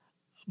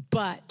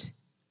 But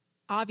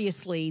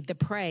obviously the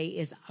prey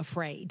is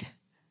afraid.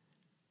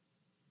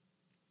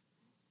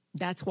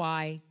 That's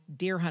why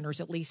deer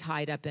hunters at least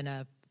hide up in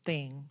a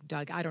thing,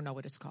 Doug, I don't know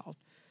what it's called,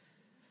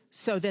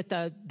 so that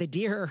the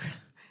deer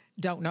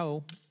don't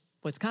know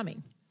what's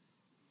coming.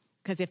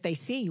 Because if they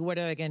see you, what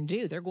are they going to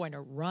do? They're going to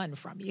run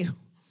from you.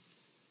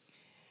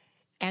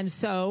 And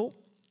so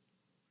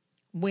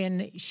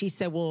when she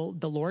said, well,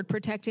 the Lord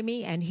protected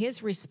me, and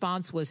his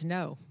response was,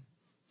 no,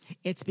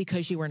 it's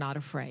because you were not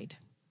afraid.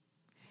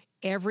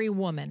 Every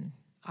woman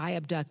I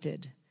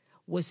abducted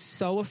was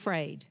so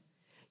afraid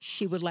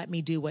she would let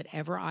me do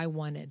whatever I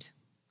wanted,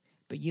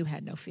 but you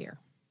had no fear.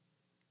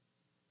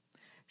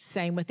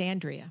 Same with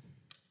Andrea.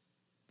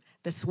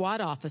 The SWAT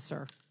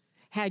officer,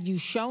 had you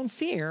shown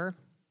fear,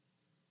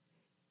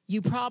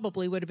 you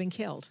probably would have been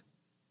killed.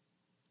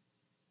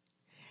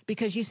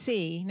 Because you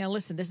see, now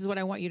listen, this is what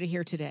I want you to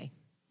hear today.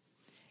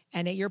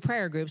 And at your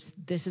prayer groups,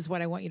 this is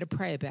what I want you to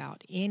pray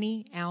about.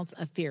 Any ounce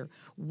of fear.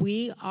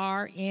 We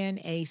are in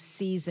a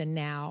season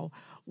now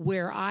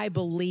where I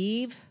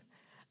believe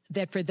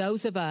that for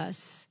those of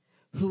us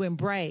who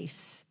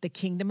embrace the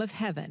kingdom of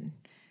heaven,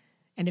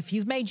 and if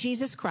you've made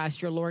Jesus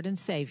Christ your Lord and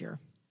Savior,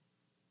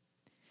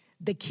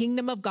 the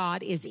kingdom of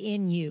God is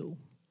in you,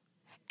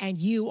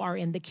 and you are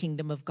in the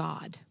kingdom of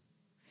God.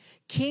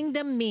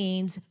 Kingdom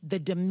means the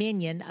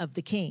dominion of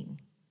the king.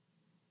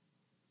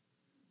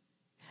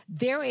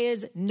 There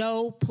is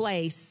no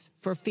place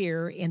for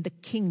fear in the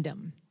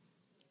kingdom.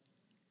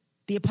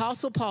 The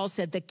Apostle Paul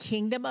said the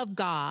kingdom of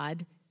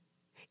God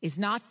is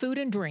not food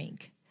and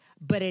drink,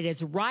 but it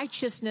is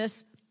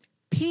righteousness,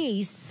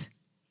 peace.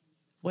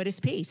 What is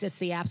peace? It's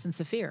the absence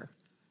of fear.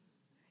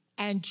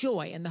 And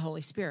joy in the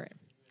Holy Spirit.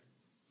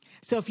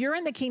 So if you're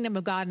in the kingdom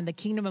of God and the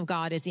kingdom of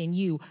God is in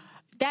you,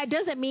 that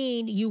doesn't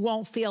mean you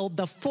won't feel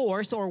the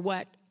force, or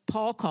what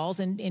Paul calls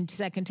in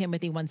 2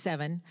 Timothy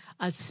 1:7,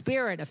 a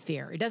spirit of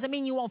fear. It doesn't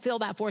mean you won't feel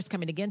that force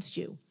coming against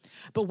you.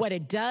 But what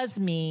it does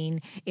mean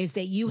is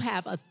that you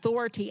have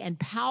authority and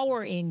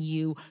power in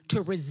you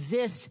to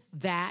resist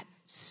that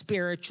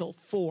spiritual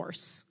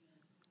force.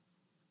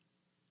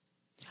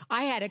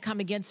 I had it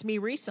come against me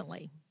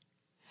recently.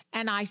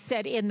 And I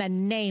said, in the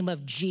name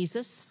of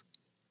Jesus,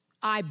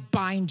 I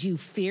bind you,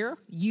 fear.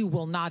 You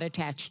will not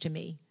attach to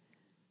me.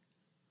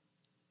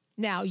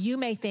 Now, you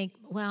may think,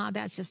 well,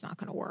 that's just not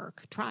going to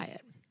work. Try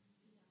it.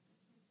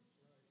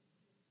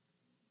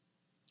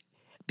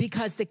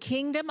 Because the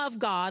kingdom of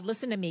God,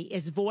 listen to me,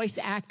 is voice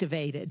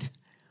activated.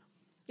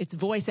 It's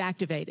voice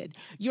activated.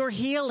 Your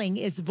healing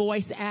is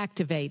voice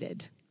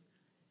activated.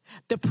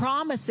 The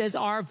promises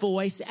are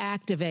voice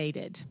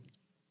activated.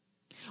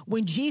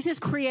 When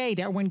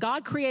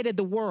God created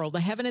the world, the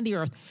heaven and the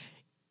earth,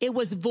 it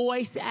was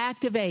voice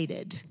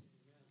activated.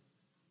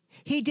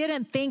 He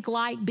didn't think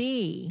light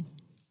be.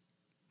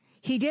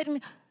 He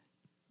didn't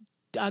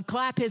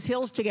clap his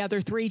heels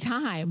together 3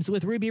 times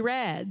with ruby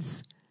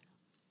reds.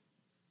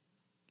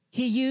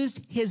 He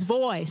used his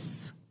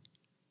voice.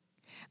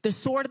 The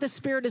sword of the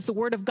Spirit is the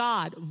word of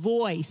God,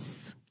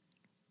 voice.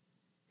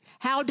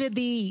 How did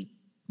the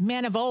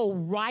men of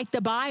old write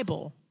the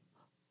Bible?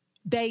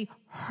 They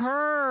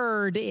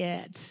heard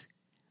it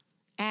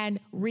and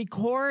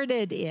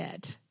recorded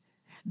it.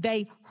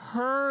 They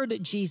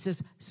heard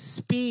Jesus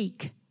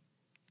speak.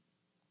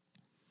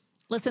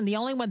 Listen, the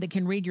only one that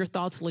can read your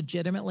thoughts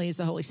legitimately is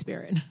the Holy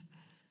Spirit.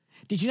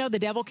 Did you know the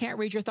devil can't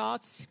read your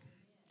thoughts?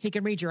 He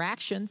can read your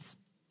actions.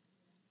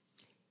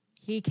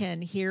 He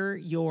can hear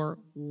your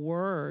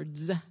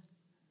words,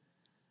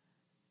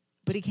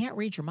 but he can't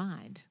read your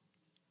mind.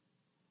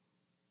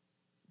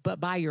 But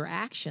by your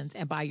actions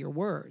and by your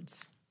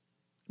words.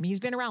 I mean, he's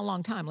been around a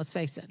long time, let's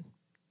face it,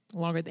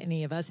 longer than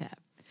any of us have.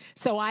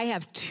 So I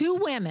have 2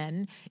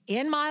 women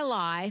in my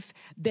life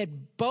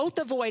that both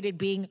avoided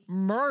being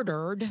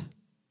murdered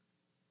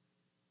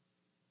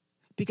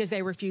because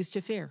they refused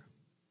to fear.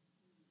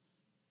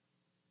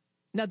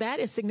 Now, that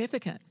is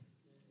significant.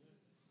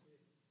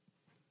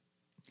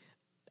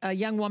 A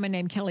young woman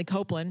named Kelly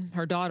Copeland,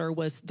 her daughter,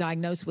 was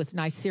diagnosed with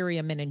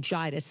Neisseria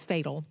meningitis,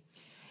 fatal.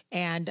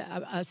 And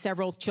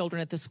several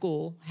children at the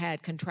school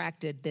had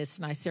contracted this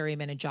Neisseria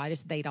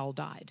meningitis. They'd all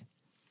died.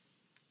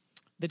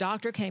 The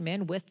doctor came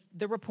in with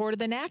the report of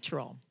the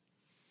natural.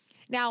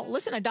 Now,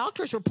 listen, a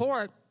doctor's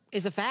report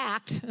is a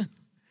fact.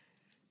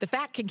 The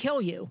fact can kill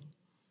you.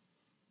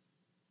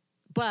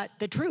 But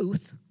the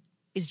truth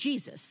is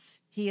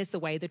Jesus. He is the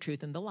way, the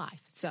truth, and the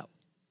life. So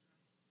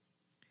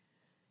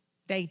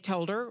they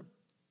told her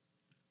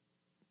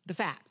the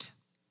fact.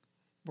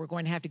 We're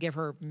going to have to give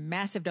her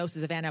massive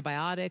doses of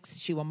antibiotics.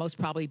 She will most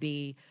probably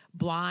be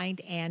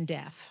blind and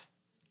deaf,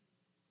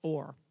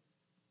 or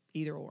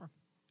either or.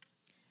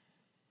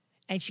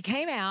 And she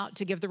came out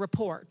to give the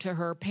report to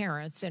her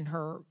parents and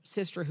her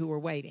sister who were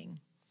waiting.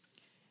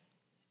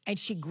 And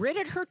she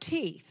gritted her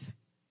teeth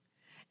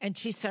and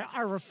she said,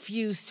 I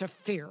refuse to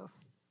fear.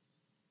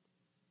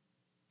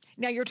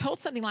 Now, you're told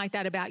something like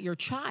that about your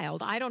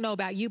child. I don't know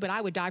about you, but I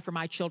would die for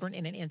my children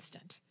in an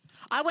instant.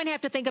 I wouldn't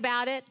have to think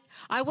about it.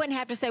 I wouldn't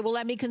have to say, well,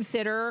 let me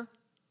consider.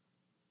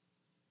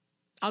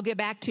 I'll get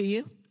back to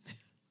you.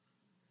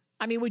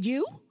 I mean, would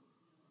you?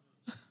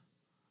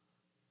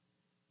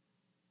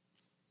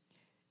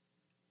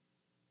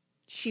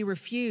 She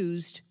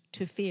refused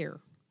to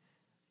fear.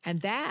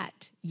 And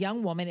that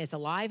young woman is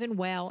alive and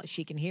well.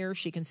 She can hear,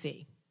 she can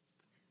see.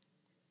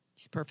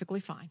 She's perfectly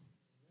fine.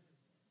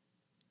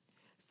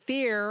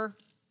 Fear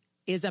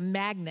is a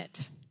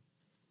magnet.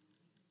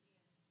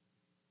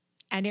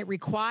 And it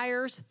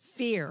requires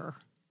fear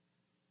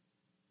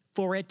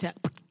for it to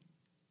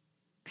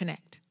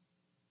connect.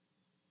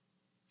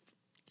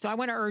 So I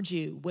want to urge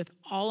you with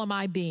all of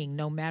my being,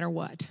 no matter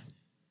what,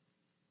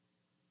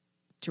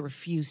 to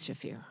refuse to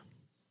fear.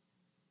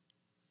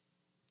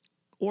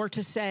 Or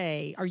to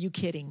say, are you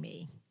kidding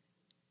me?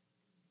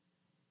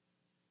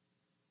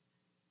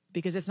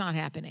 Because it's not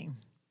happening.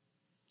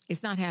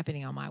 It's not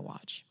happening on my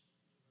watch.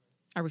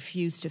 I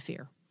refuse to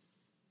fear.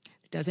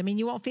 It doesn't mean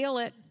you won't feel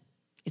it.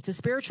 It's a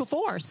spiritual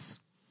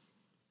force.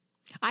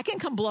 I can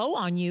come blow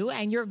on you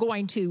and you're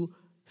going to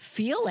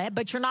feel it,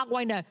 but you're not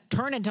going to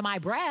turn into my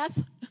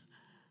breath.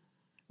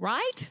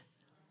 Right?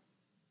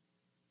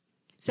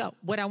 So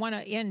what I want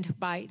to end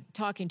by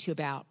talking to you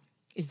about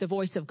is the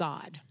voice of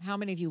God. How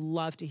many of you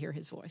love to hear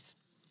his voice?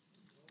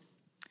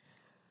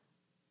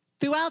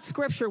 Throughout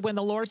Scripture, when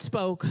the Lord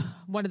spoke,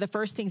 one of the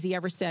first things he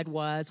ever said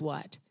was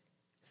what?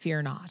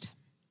 Fear not.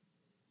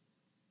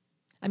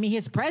 I mean,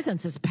 his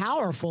presence is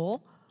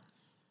powerful.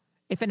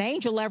 If an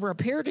angel ever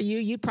appeared to you,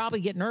 you'd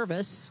probably get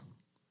nervous.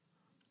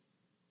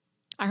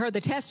 I heard the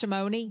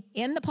testimony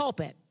in the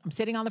pulpit. I'm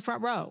sitting on the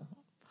front row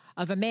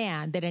of a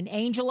man that an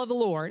angel of the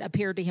Lord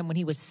appeared to him when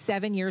he was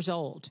 7 years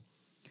old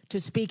to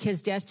speak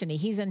his destiny.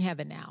 He's in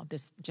heaven now,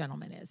 this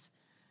gentleman is.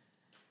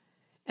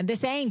 And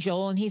this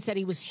angel, and he said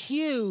he was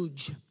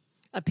huge,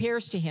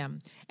 appears to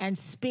him and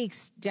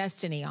speaks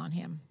destiny on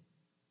him.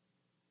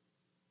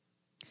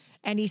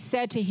 And he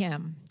said to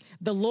him,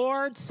 the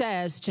Lord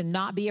says to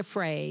not be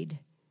afraid,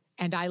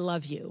 and I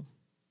love you.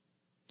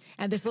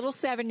 And this little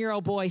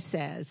 7-year-old boy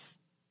says,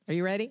 are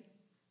you ready?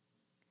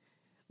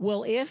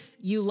 Well, if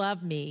you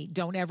love me,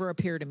 don't ever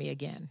appear to me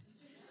again.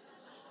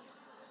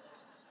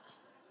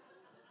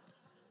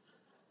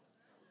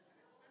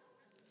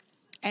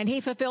 And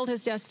he fulfilled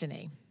his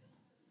destiny.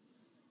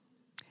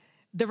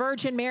 The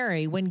Virgin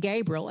Mary, when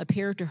Gabriel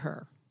appeared to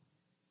her,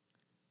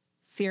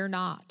 fear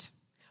not,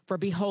 for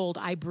behold,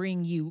 I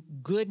bring you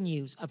good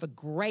news of a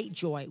great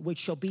joy, which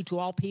shall be to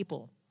all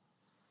people.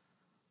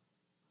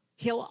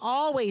 He'll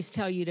always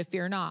tell you to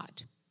fear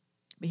not.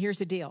 But here's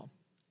the deal.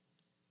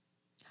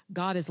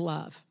 God is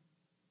love,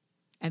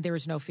 and there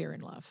is no fear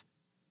in love.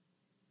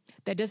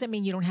 That doesn't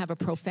mean you don't have a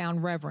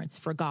profound reverence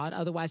for God,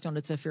 otherwise known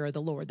as the fear of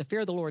the Lord. The fear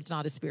of the Lord is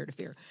not a spirit of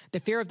fear. The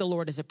fear of the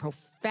Lord is a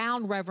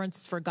profound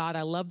reverence for God.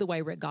 I love the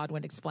way Rick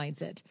Godwin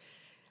explains it.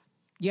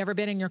 You ever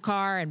been in your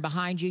car and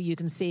behind you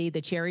can see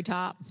the cherry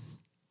top?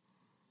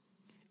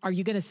 Are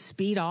you going to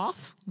speed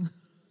off?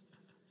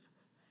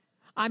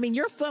 I mean,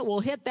 your foot will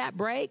hit that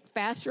brake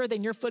faster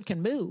than your foot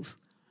can move.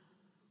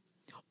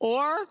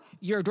 Or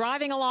you're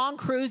driving along,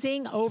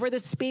 cruising over the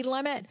speed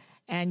limit,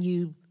 and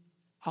you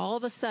all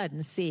of a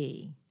sudden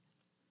see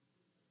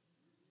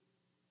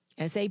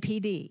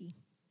SAPD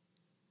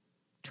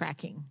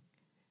tracking.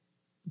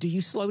 Do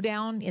you slow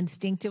down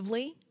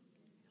instinctively?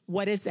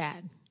 What is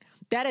that?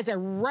 That is a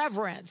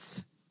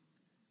reverence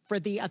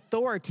for the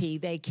authority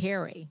they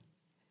carry.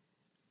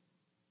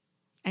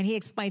 And he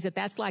explains that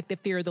that's like the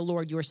fear of the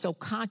Lord. You are so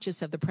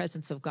conscious of the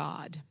presence of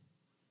God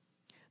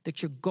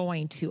that you're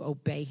going to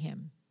obey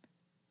him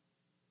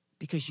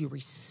because you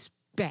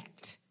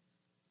respect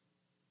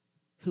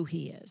who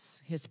he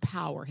is, his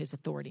power, his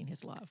authority, and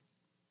his love.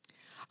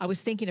 I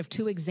was thinking of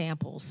 2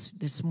 examples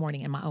this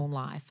morning in my own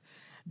life.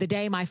 The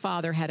day my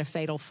father had a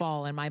fatal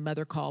fall and my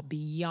mother called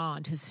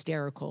beyond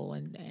hysterical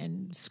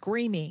and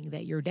screaming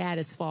that your dad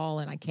has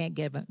fallen, I can't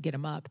get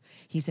him up.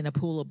 He's in a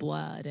pool of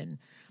blood, and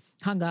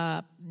hung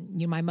up.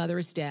 You know, my mother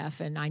is deaf,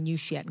 and I knew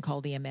she hadn't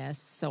called EMS,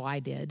 so I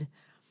did.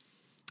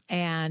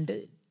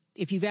 And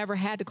if you've ever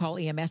had to call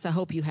EMS, I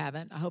hope you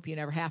haven't. I hope you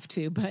never have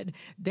to, but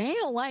they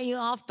don't let you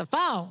off the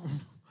phone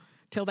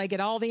till they get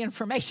all the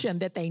information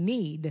that they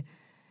need.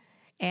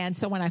 And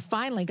so when I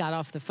finally got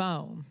off the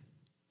phone,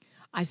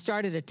 I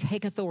started to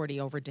take authority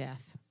over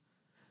death.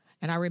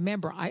 And I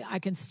remember I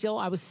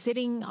was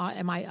sitting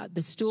on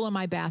the stool in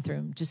my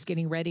bathroom, just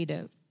getting ready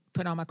to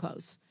put on my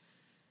clothes.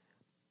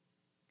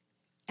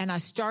 And I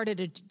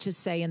started to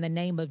say, in the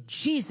name of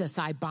Jesus,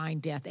 I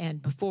bind death.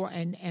 And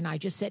I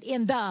just said,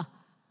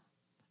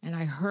 and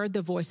I heard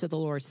the voice of the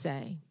Lord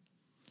say,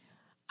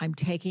 I'm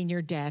taking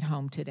your dad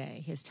home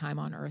today. His time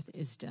on earth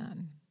is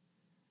done.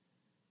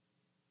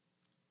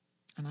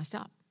 And I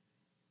stopped.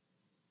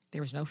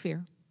 There was no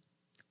fear.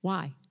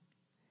 Why?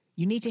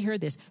 You need to hear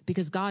this,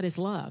 because God is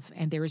love,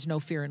 and there is no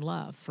fear in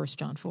love, 1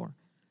 John 4.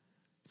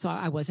 So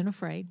I wasn't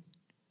afraid.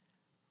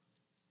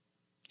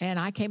 And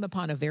I came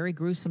upon a very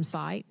gruesome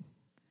sight.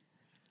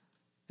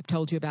 I've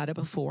told you about it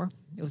before.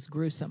 It was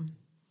gruesome.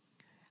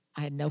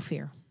 I had no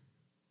fear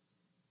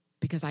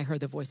because I heard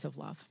the voice of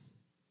love.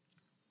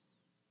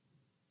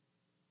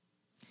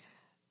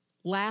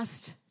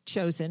 Last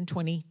chosen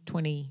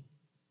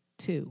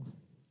 2022,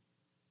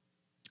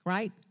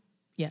 right?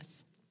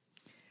 Yes.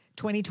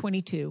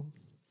 2022.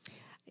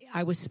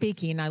 I was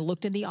speaking, I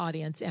looked in the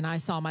audience, and I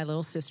saw my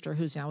little sister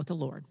who's now with the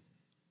Lord.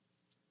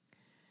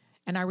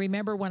 And I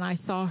remember when I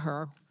saw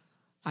her,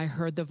 I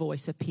heard the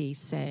voice of peace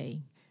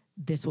say,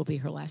 this will be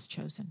her last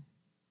chosen.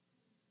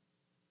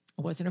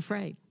 I wasn't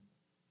afraid.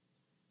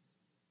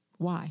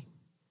 Why?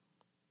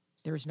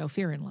 There is no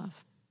fear in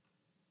love.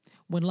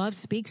 When love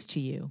speaks to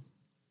you,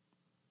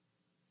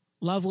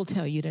 love will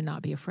tell you to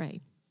not be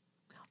afraid.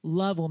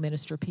 Love will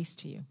minister peace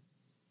to you.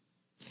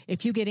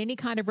 If you get any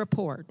kind of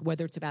report,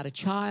 whether it's about a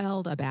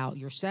child, about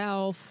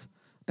yourself,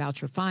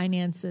 about your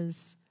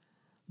finances,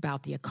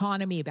 about the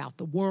economy, about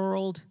the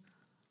world,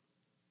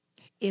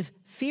 if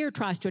fear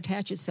tries to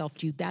attach itself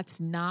to you, that's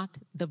not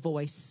the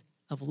voice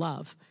of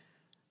love.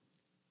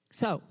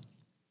 So,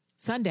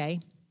 Sunday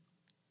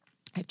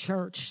at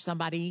church,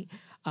 somebody,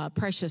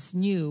 precious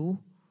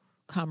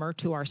newcomer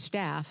to our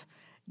staff,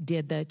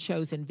 did the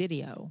Chosen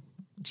video.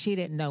 She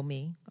didn't know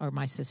me or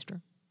my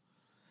sister.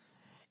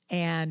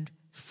 And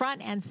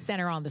front and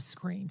center on the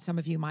screen, some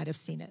of you might have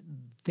seen it,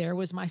 there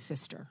was my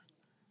sister.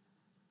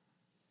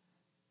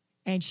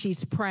 And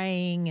she's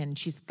praying, and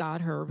she's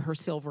got her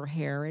silver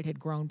hair. It had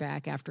grown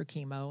back after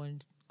chemo,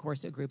 and of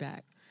course it grew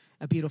back.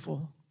 A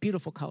beautiful,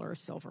 beautiful color of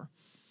silver.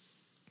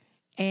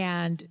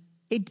 And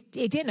it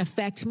didn't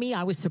affect me.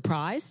 I was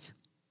surprised,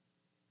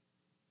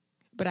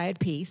 but I had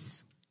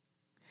peace.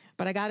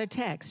 But I got a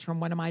text from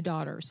one of my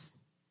daughters.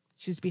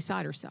 She was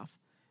beside herself.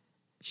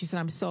 She said,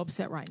 I'm so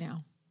upset right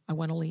now. I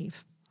want to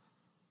leave.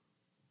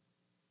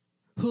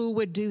 Who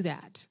would do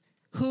that?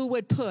 Who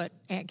would put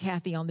Aunt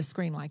Kathy on the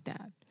screen like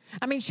that?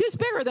 I mean, she was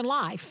bigger than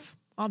life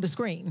on the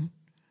screen.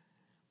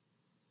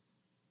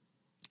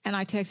 And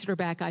I texted her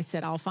back. I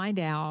said, I'll find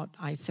out.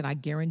 I said, I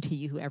guarantee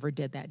you whoever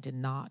did that did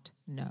not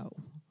know.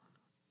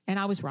 And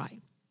I was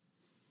right.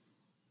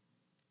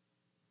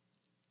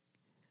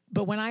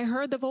 But when I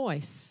heard the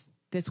voice,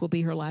 this will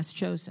be her last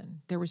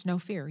chosen, there was no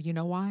fear. You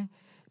know why?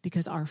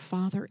 Because our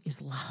Father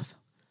is love.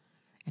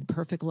 And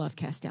perfect love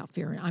casts out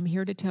fear. And I'm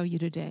here to tell you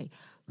today,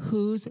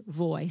 whose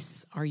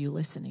voice are you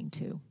listening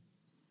to?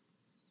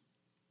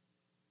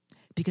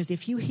 Because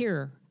if you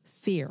hear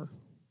fear,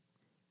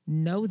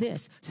 know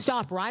this.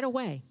 Stop right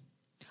away.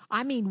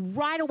 I mean,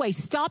 right away.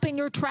 Stop in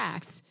your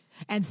tracks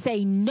and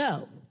say,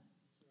 no,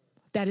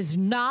 that is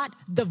not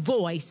the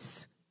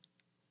voice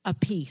of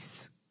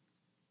peace.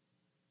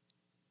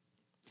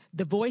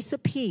 The voice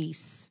of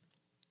peace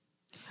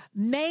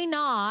may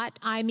not,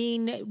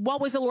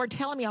 what was the Lord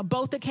telling me on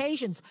both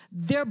occasions?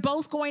 They're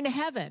both going to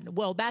heaven.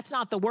 Well, that's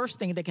not the worst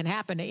thing that can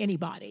happen to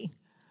anybody.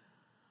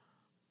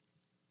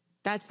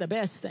 That's the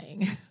best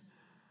thing.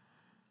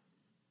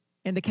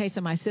 In the case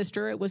of my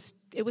sister, it was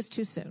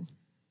too soon.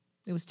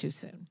 It was too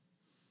soon.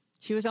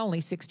 She was only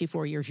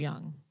 64 years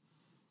young.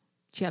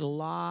 She had a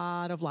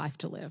lot of life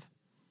to live.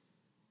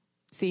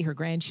 See her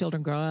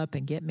grandchildren grow up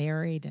and get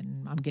married,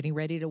 and I'm getting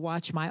ready to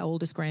watch my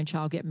oldest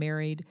grandchild get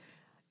married.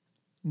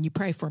 And you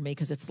pray for me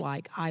because it's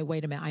like,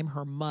 wait a minute, I'm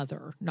her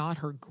mother, not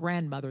her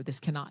grandmother. This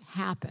cannot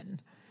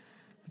happen.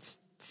 It's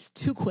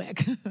too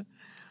quick.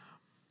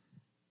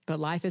 But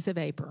life is a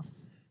vapor.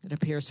 It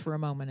appears for a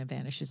moment and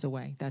vanishes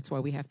away. That's why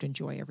we have to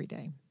enjoy every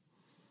day.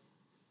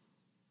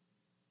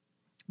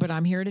 But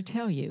I'm here to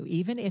tell you,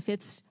 even if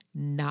it's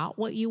not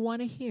what you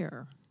want to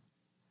hear,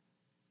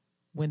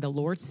 when the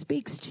Lord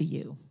speaks to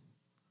you,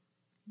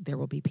 there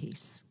will be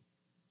peace.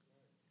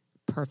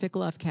 Perfect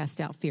love casts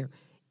out fear.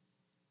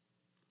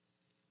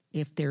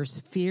 If there's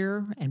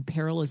fear and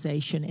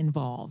paralyzation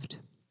involved,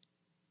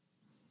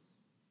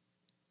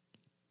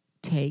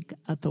 take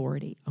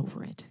authority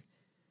over it.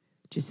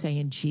 Just say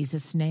in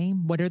Jesus'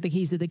 name, what are the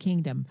keys of the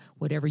kingdom?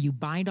 Whatever you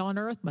bind on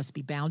earth must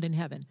be bound in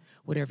heaven.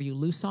 Whatever you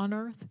loose on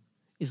earth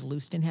is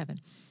loosed in heaven.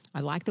 I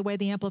like the way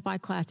the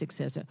Amplified Classic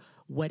says it.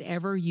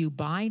 Whatever you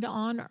bind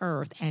on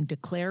earth and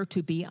declare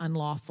to be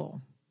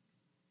unlawful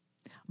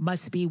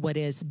must be what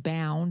is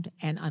bound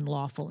and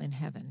unlawful in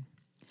heaven.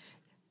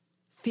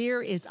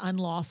 Fear is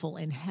unlawful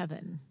in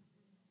heaven.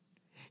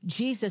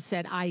 Jesus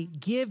said, I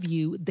give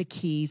you the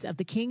keys of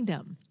the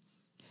kingdom.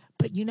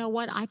 But you know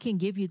what? I can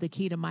give you the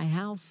key to my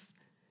house,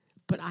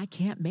 but I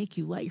can't make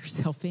you let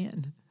yourself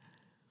in.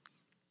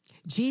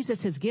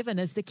 Jesus has given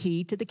us the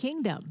key to the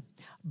kingdom,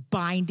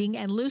 binding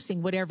and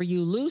loosing. Whatever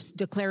you loose,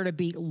 declare to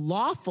be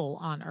lawful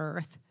on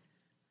earth,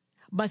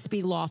 must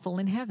be lawful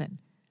in heaven.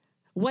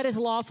 What is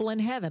lawful in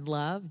heaven?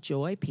 Love,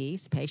 joy,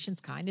 peace,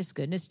 patience, kindness,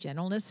 goodness,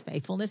 gentleness,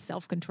 faithfulness,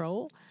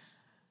 self-control.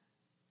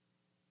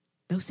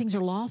 Those things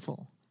are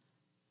lawful.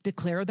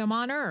 Declare them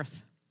on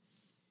earth.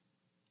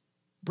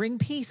 Bring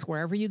peace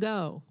wherever you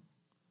go.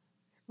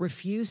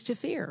 Refuse to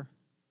fear.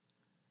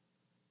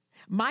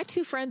 My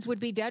two friends would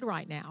be dead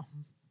right now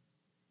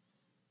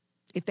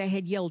if they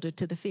had yielded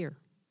to the fear.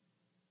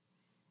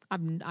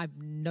 I've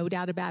no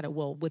doubt about it.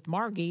 Well, with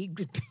Margie,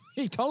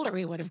 he told her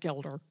he would have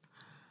killed her.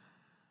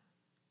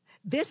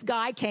 This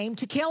guy came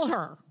to kill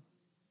her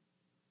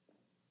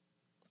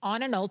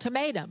on an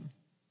ultimatum.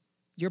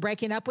 You're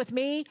breaking up with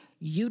me,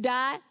 you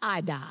die,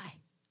 I die.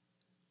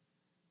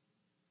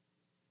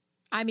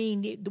 I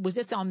mean, was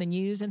this on the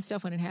news and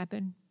stuff when it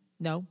happened?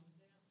 No?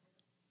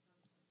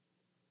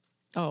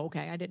 Oh,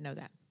 okay. I didn't know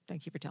that.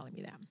 Thank you for telling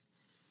me that.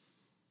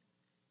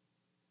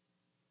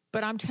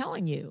 But I'm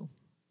telling you,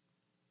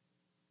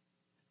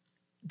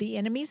 the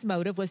enemy's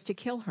motive was to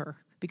kill her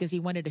because he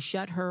wanted to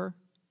shut her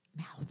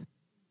mouth.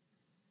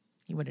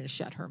 He wanted to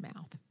shut her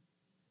mouth.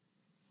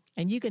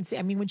 And you can see,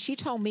 I mean, when she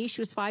told me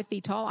she was 5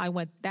 feet tall, I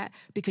went that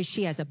because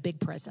she has a big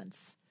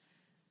presence,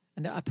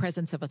 and a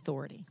presence of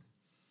authority.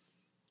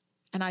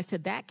 And I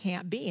said, that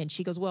can't be. And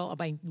she goes, well,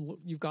 I mean,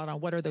 you've got on,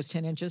 what are those,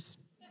 10 inches?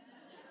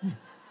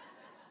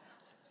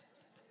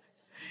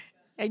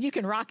 And you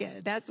can rock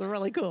it. That's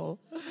really cool.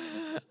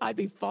 I'd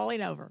be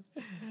falling over.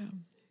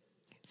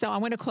 So I'm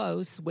going to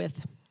close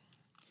with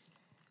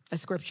a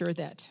scripture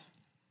that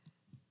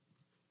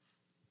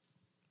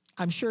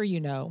I'm sure you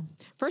know.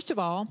 First of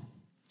all,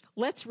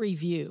 let's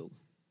review.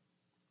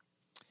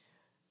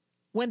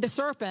 When the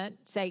serpent,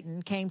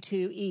 Satan, came to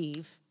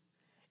Eve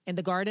in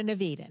the Garden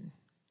of Eden,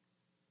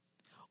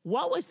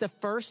 what was the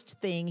first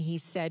thing he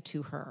said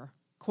to her?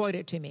 Quote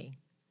it to me.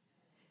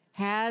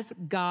 Has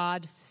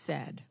God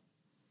said?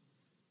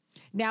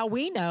 Now,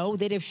 we know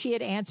that if she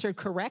had answered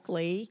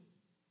correctly,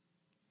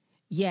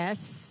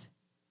 yes,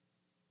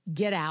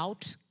 get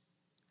out.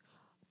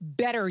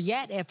 Better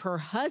yet, if her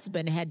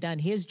husband had done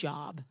his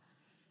job.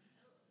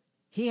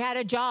 He had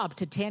a job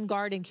to tend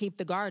guard and keep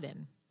the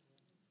garden.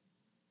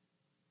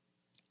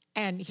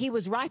 And he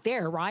was right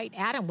there, right?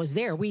 Adam was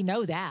there. We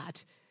know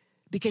that.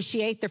 Because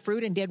she ate the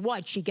fruit and did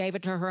what? She gave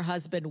it to her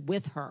husband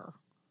with her.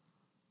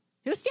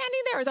 He was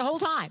standing there the whole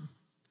time,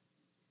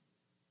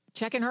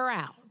 checking her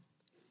out.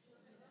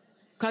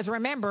 Because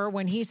remember,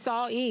 when he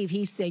saw Eve,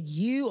 he said,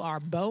 you are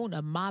bone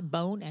of my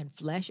bone and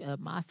flesh of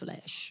my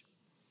flesh.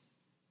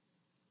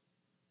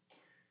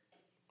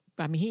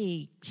 I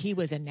mean, he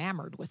was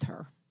enamored with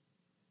her.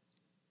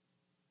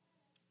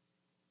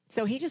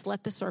 So he just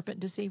let the serpent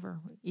deceive her,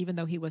 even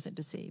though he wasn't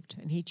deceived.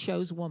 And he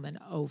chose woman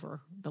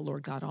over the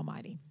Lord God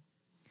Almighty.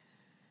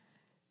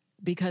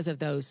 Because of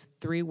those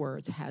 3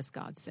 words, has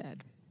God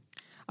said.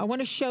 I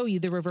want to show you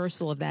the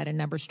reversal of that in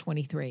Numbers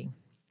 23,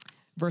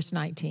 verse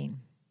 19.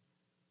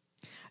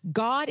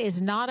 God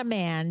is not a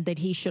man that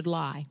he should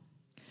lie,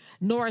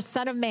 nor a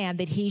son of man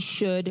that he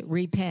should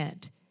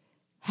repent.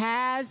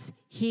 Has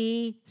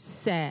he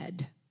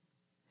said,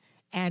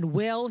 and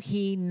will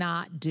he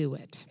not do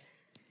it?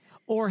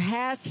 Or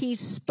has he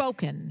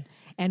spoken,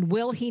 and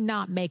will he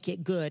not make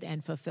it good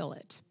and fulfill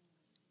it?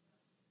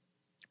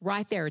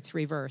 Right there, it's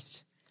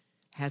reversed.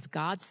 Has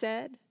God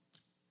said?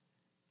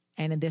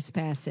 And in this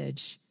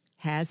passage,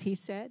 has he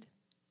said?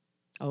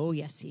 Oh,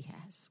 yes, he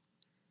has.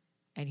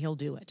 And he'll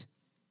do it.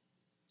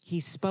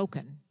 He's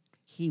spoken.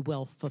 He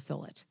will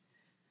fulfill it.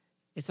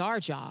 It's our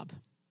job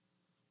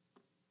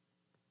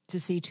to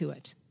see to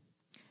it,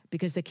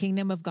 because the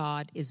kingdom of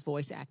God is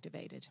voice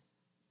activated.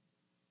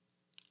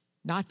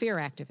 Not fear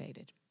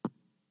activated,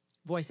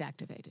 voice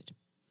activated.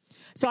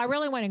 So I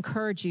really want to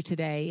encourage you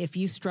today, if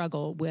you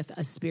struggle with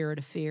a spirit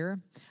of fear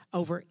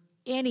over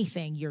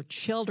anything, your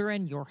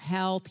children, your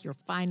health, your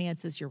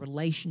finances, your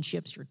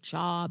relationships, your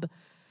job,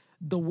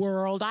 the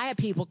world. I have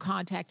people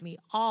contact me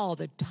all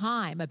the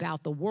time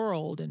about the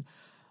world, and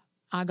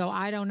I go,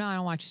 I don't know, I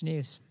don't watch the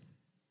news.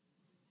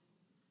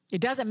 It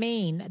doesn't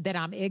mean that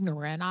I'm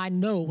ignorant. I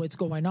know what's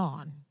going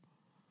on.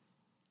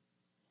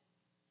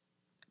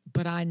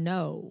 But I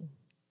know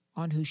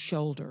on whose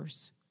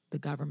shoulders the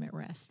government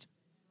rests.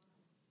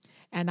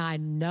 And I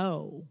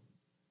know,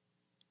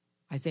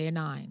 Isaiah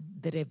 9,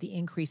 that of the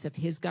increase of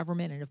his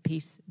government and of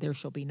peace, there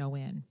shall be no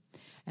end.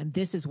 And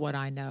this is what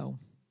I know.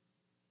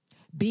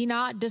 Be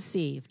not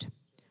deceived.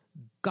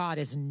 God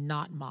is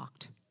not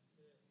mocked.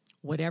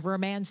 Whatever a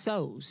man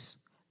sows,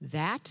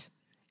 that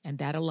and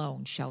that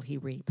alone shall he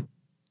reap.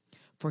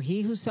 For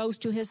he who sows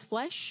to his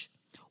flesh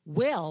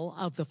will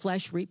of the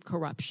flesh reap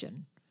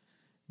corruption.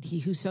 He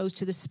who sows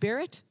to the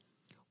Spirit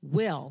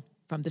will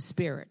from the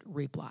Spirit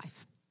reap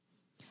life.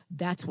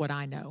 That's what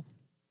I know.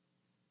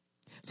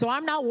 So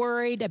I'm not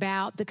worried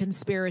about the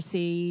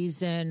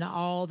conspiracies and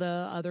all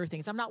the other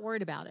things. I'm not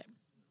worried about it.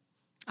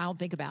 I don't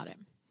think about it.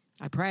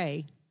 I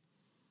pray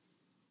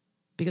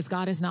because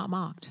God is not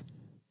mocked.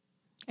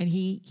 And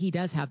he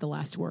does have the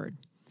last word.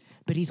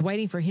 But he's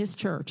waiting for his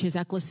church, his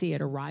ecclesia,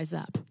 to rise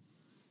up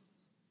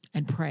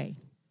and pray.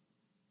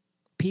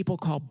 People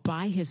called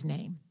by his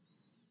name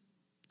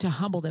to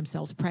humble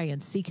themselves, pray,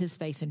 and seek his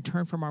face and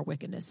turn from our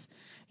wickedness.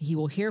 He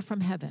will hear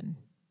from heaven,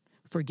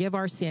 forgive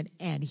our sin,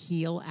 and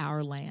heal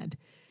our land.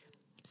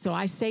 So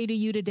I say to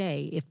you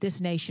today, if this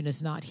nation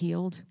is not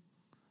healed,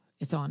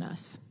 it's on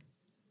us.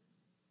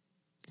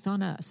 It's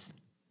on us.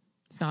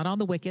 It's not on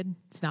the wicked.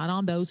 It's not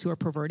on those who are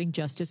perverting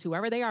justice.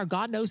 Whoever they are,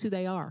 God knows who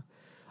they are.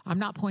 I'm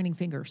not pointing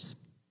fingers.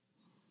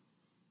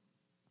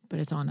 But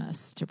it's on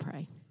us to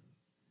pray.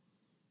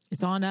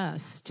 It's on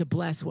us to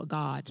bless what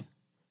God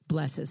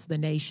blesses, the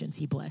nations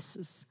he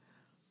blesses,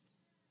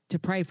 to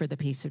pray for the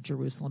peace of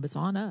Jerusalem. It's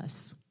on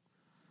us.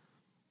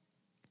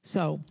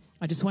 So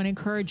I just want to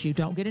encourage you,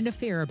 don't get into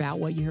fear about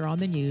what you hear on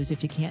the news.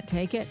 If you can't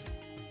take it,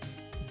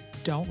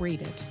 don't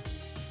read it.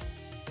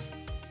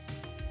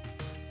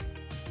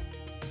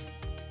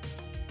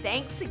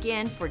 Thanks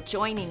again for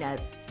joining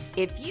us.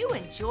 If you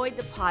enjoyed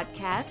the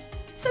podcast,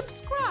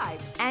 subscribe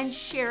and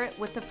share it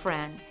with a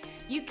friend.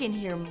 You can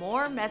hear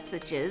more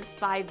messages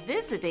by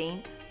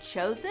visiting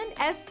chosensa.com.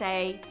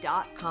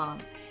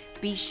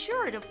 Be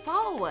sure to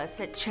follow us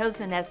at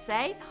Chosen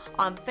SA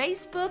on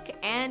Facebook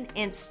and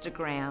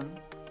Instagram.